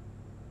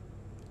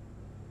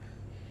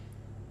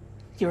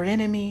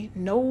enemy,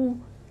 know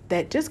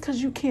that just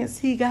because you can't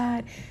see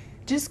God,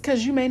 just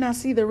because you may not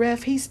see the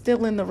ref, he's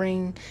still in the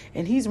ring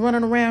and he's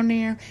running around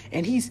there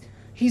and he's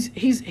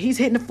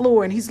hitting the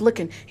floor and he's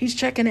looking, he's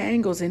checking the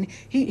angles and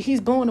he's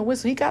blowing the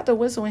whistle. He got the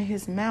whistle in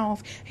his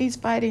mouth. He's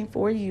fighting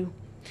for you.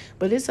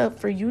 But it's up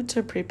for you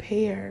to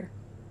prepare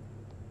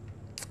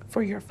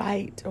for your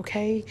fight,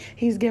 okay?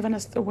 He's given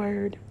us the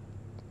word.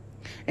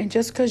 And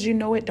just because you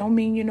know it don't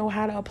mean you know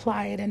how to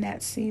apply it in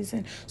that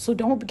season. So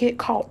don't get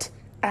caught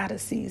out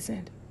of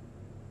season.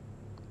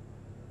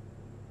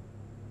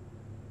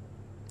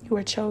 You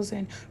are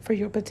chosen for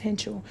your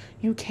potential.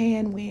 You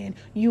can win.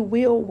 You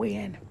will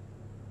win.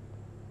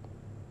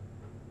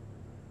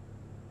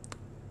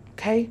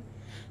 Okay?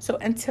 So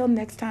until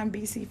next time,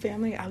 BC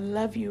family, I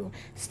love you.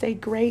 Stay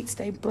great,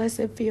 stay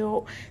blessed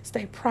filled,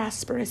 stay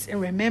prosperous, and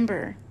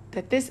remember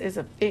that this is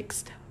a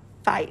fixed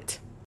fight.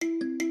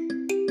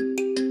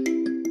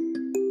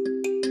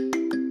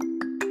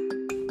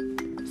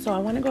 So I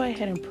want to go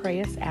ahead and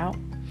pray us out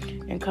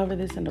and cover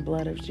this in the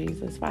blood of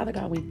Jesus. Father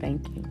God, we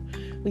thank you.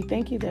 We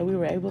thank you that we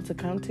were able to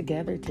come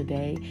together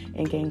today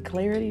and gain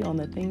clarity on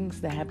the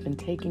things that have been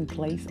taking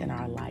place in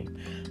our life.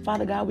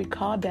 Father God, we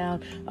call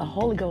down a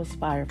Holy Ghost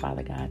fire,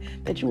 Father God,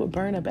 that you would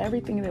burn up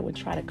everything that would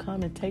try to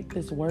come and take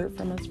this word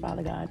from us,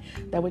 Father God,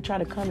 that would try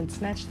to come and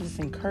snatch this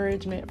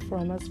encouragement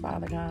from us,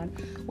 Father God.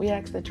 We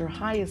ask that your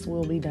highest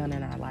will be done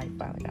in our life,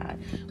 Father God.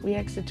 We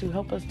ask that you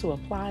help us to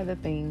apply the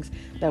things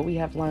that we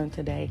have learned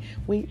today.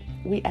 We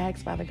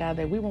ask, Father God,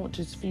 that we won't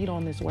just feed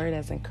on this word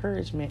as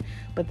encouragement,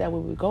 but that we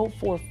will go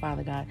forth,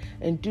 Father God,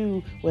 and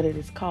do what it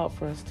is called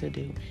for us to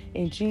do.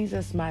 In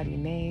Jesus' mighty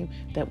name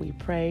that we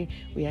pray,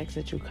 we ask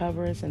that you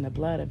cover us in the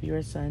blood of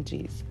your Son,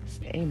 Jesus.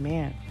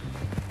 Amen.